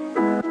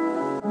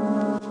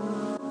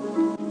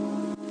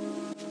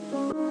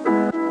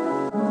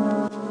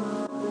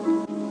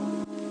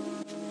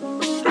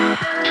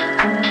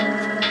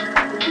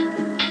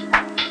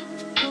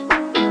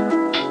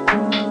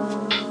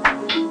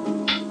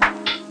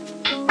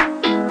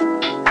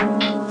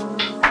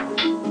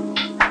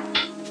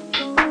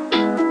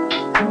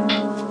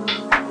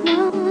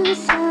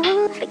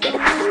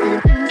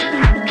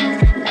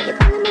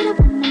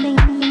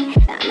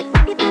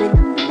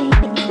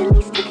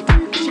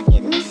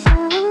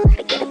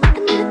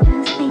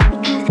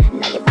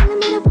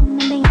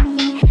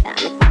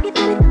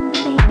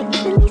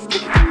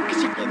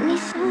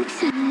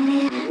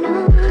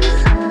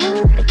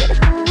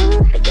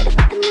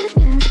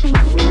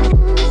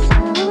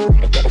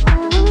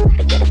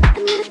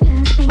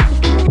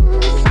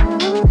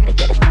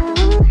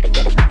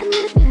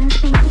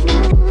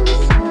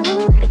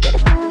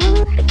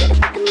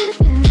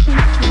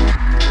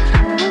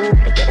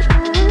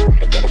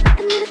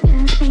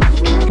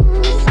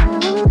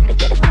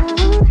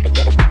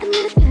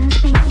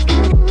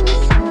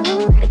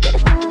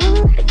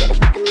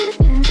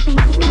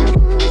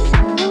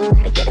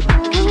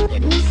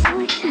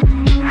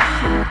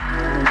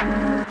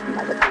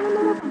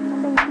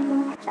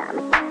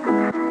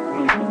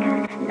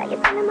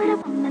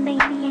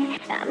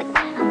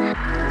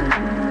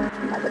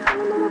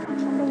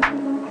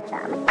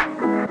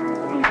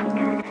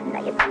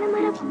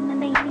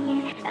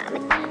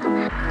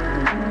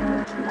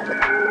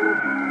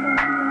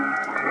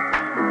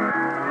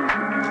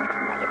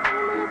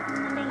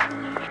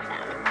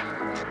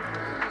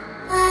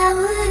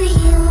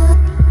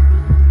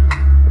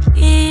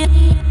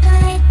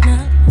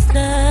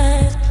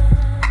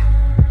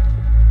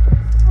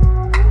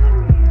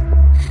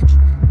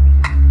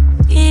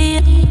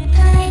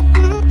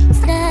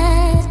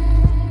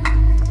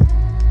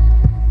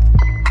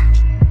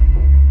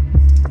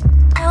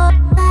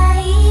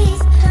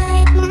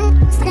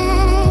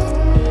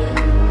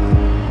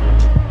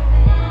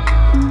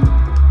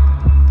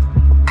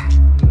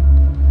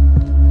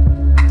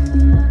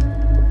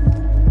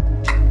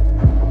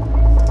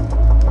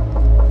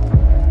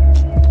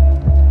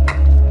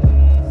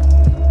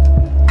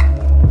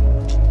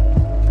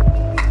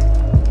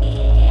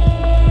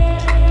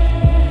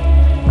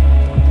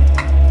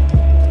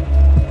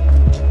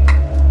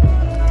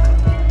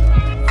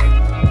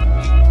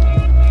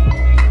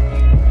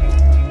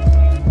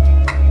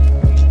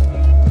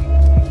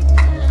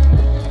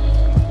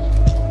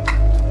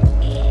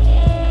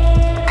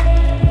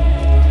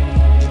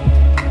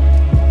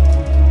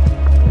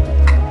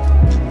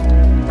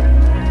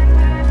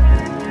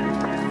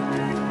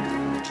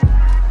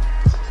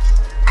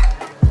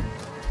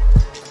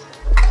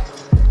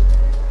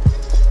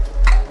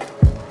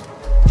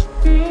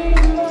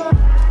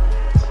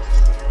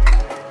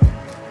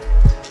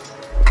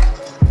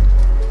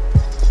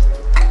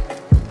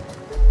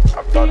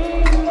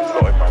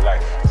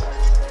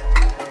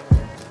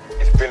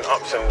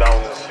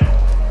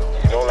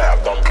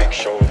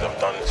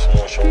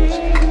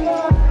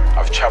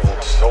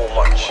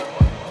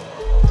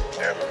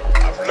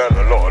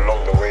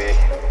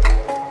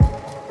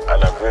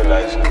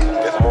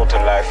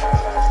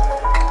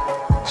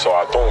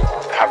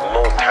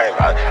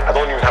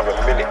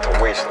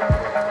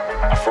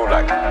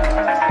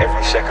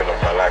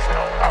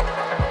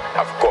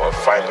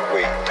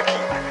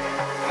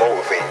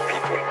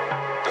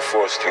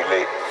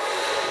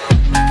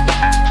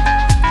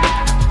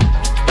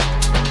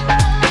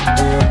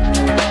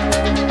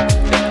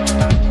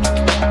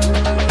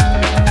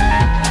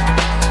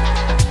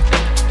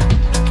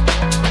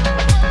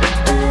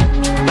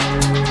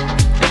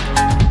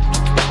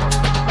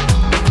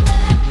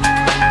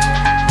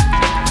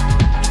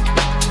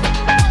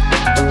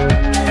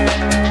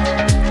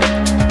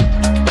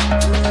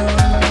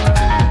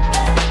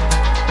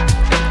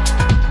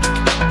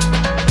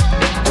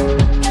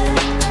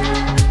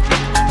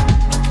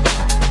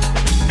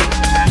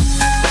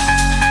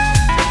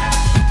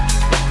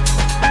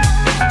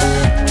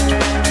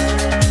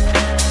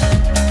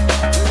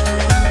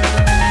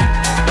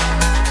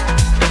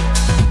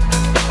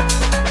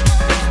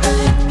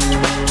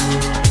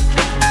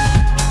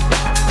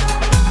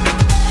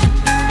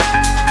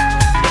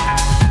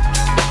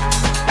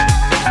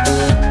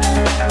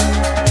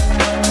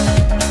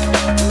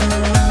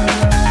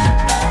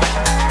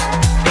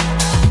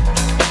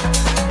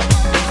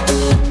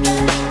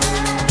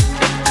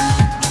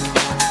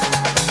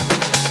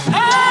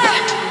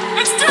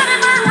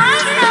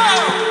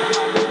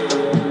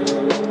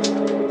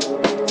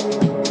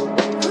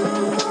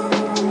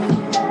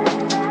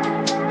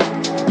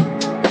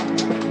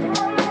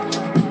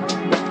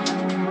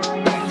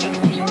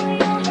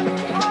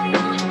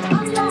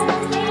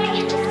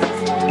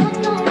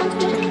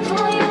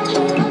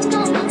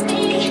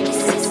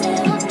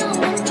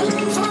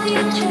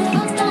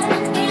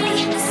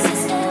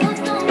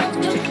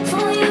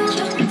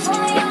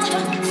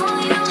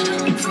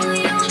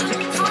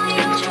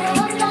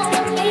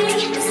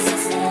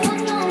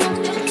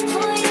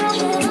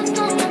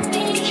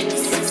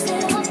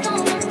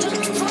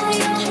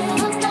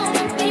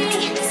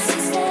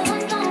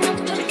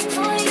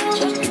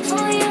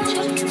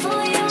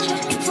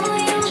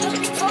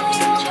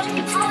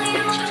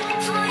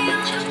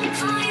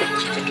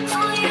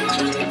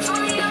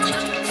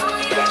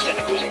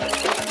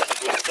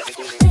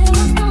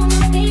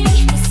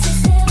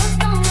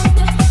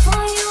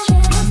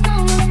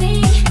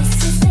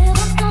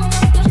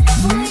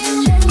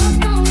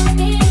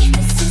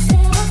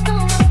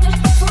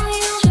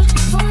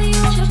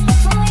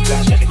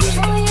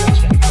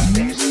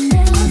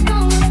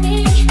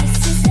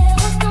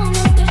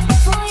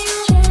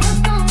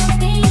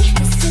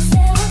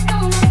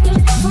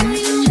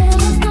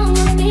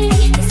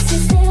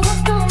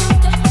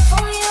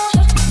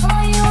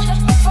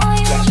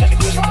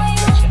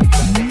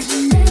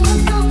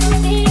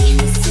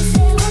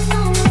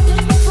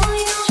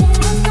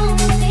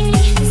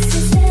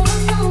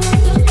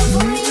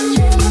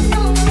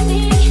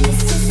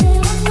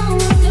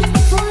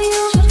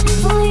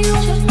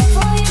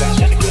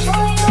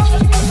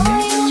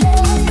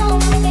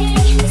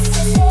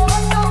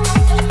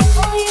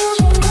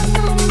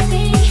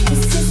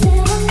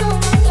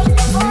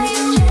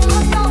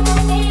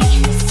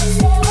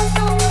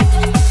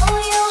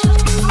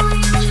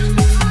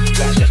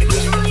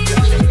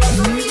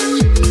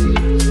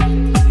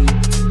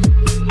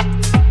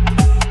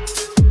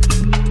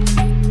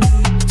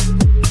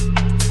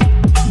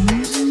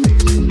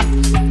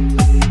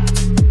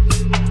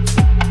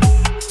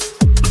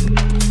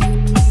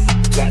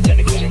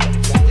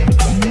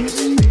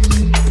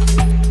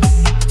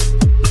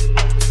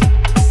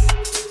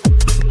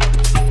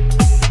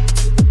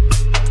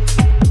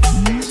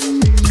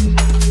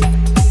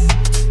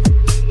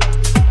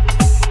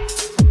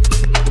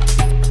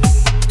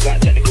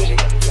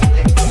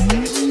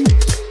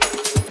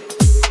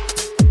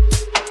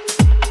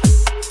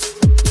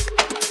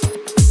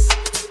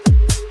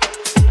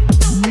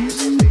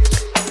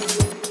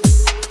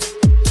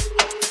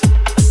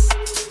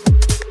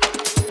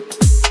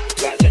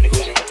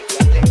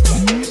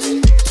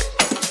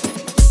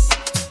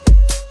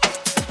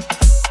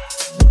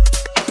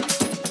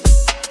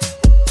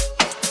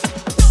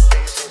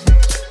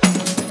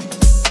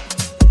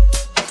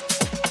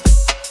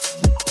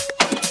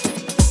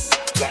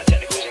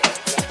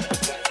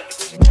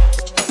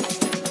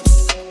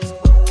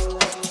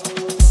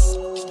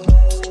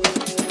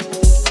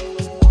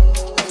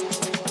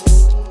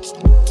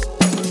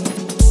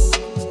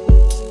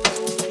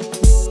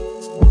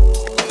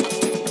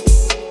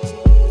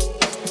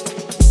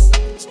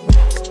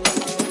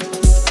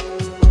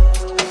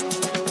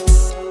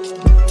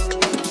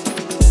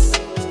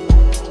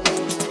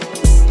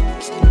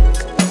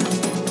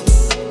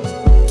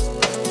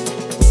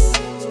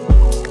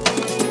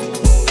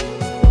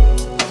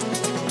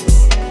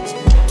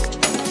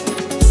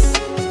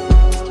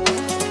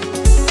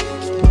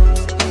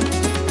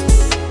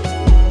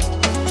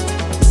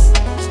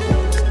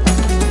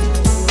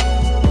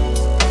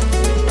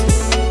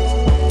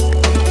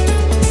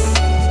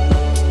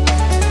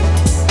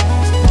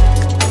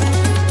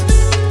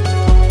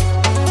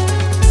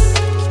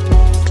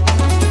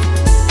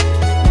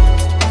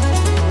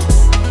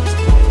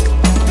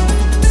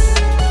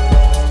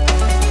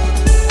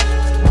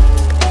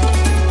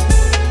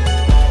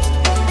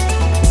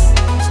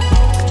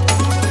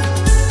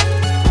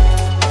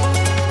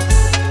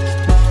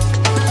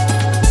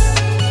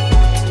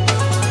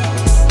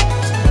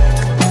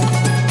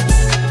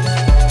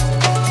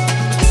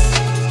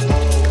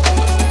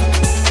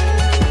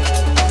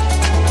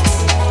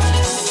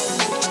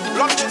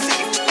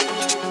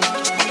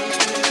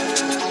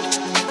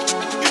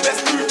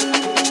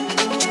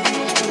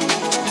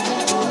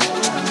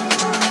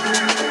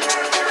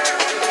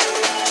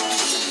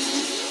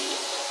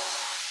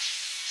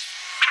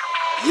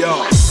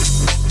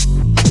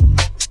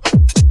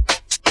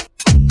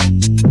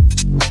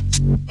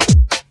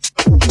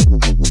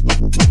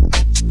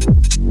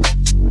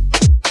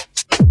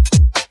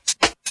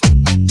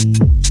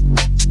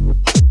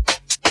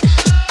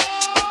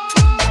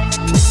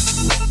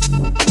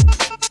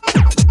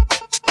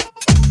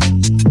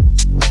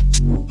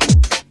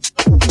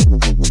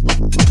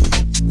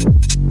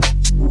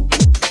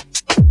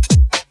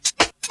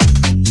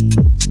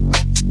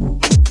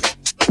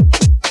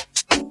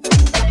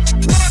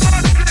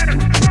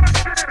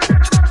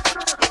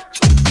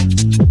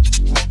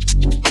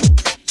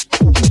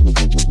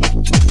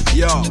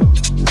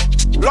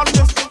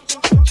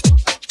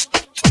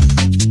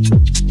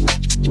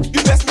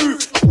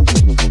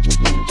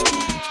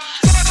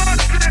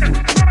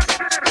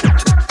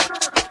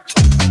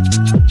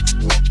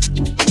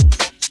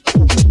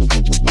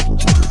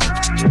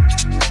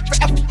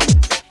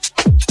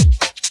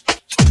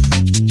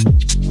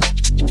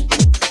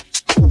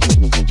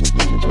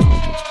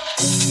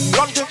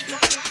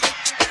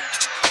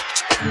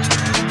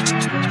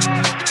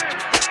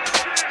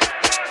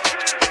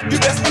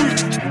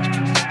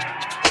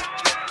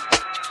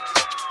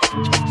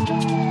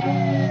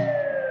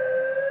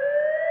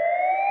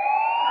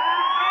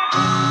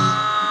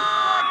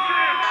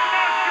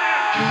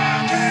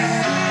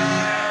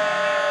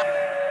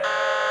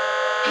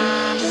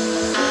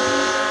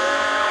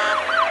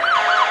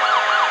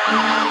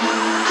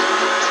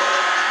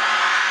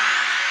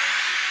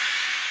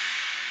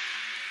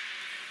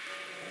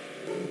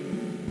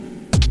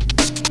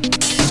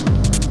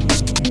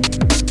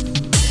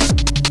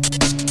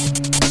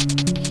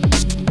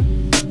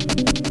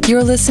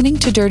 You're listening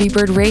to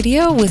Dirtybird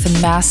Radio with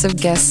a massive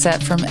guest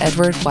set from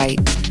Edward White.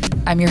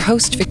 I'm your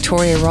host,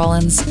 Victoria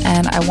Rollins,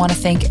 and I want to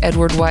thank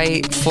Edward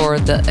White for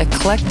the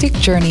eclectic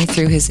journey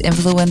through his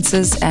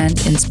influences and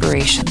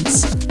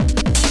inspirations.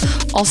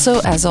 Also,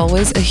 as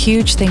always, a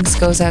huge thanks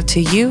goes out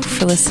to you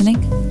for listening.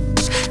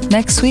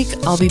 Next week,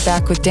 I'll be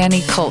back with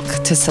Danny Kolk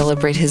to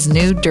celebrate his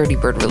new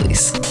Dirtybird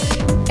release.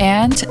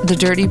 And the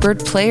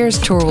Dirtybird Players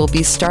Tour will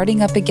be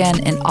starting up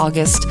again in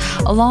August,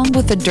 along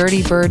with the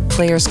Dirtybird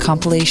Players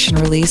compilation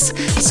release,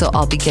 so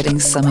I'll be getting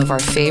some of our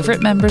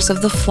favorite members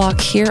of the flock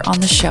here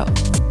on the show.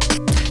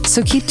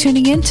 So keep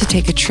tuning in to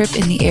take a trip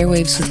in the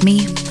airwaves with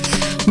me.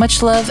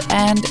 Much love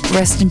and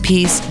rest in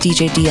peace,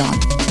 DJ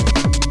Deeon.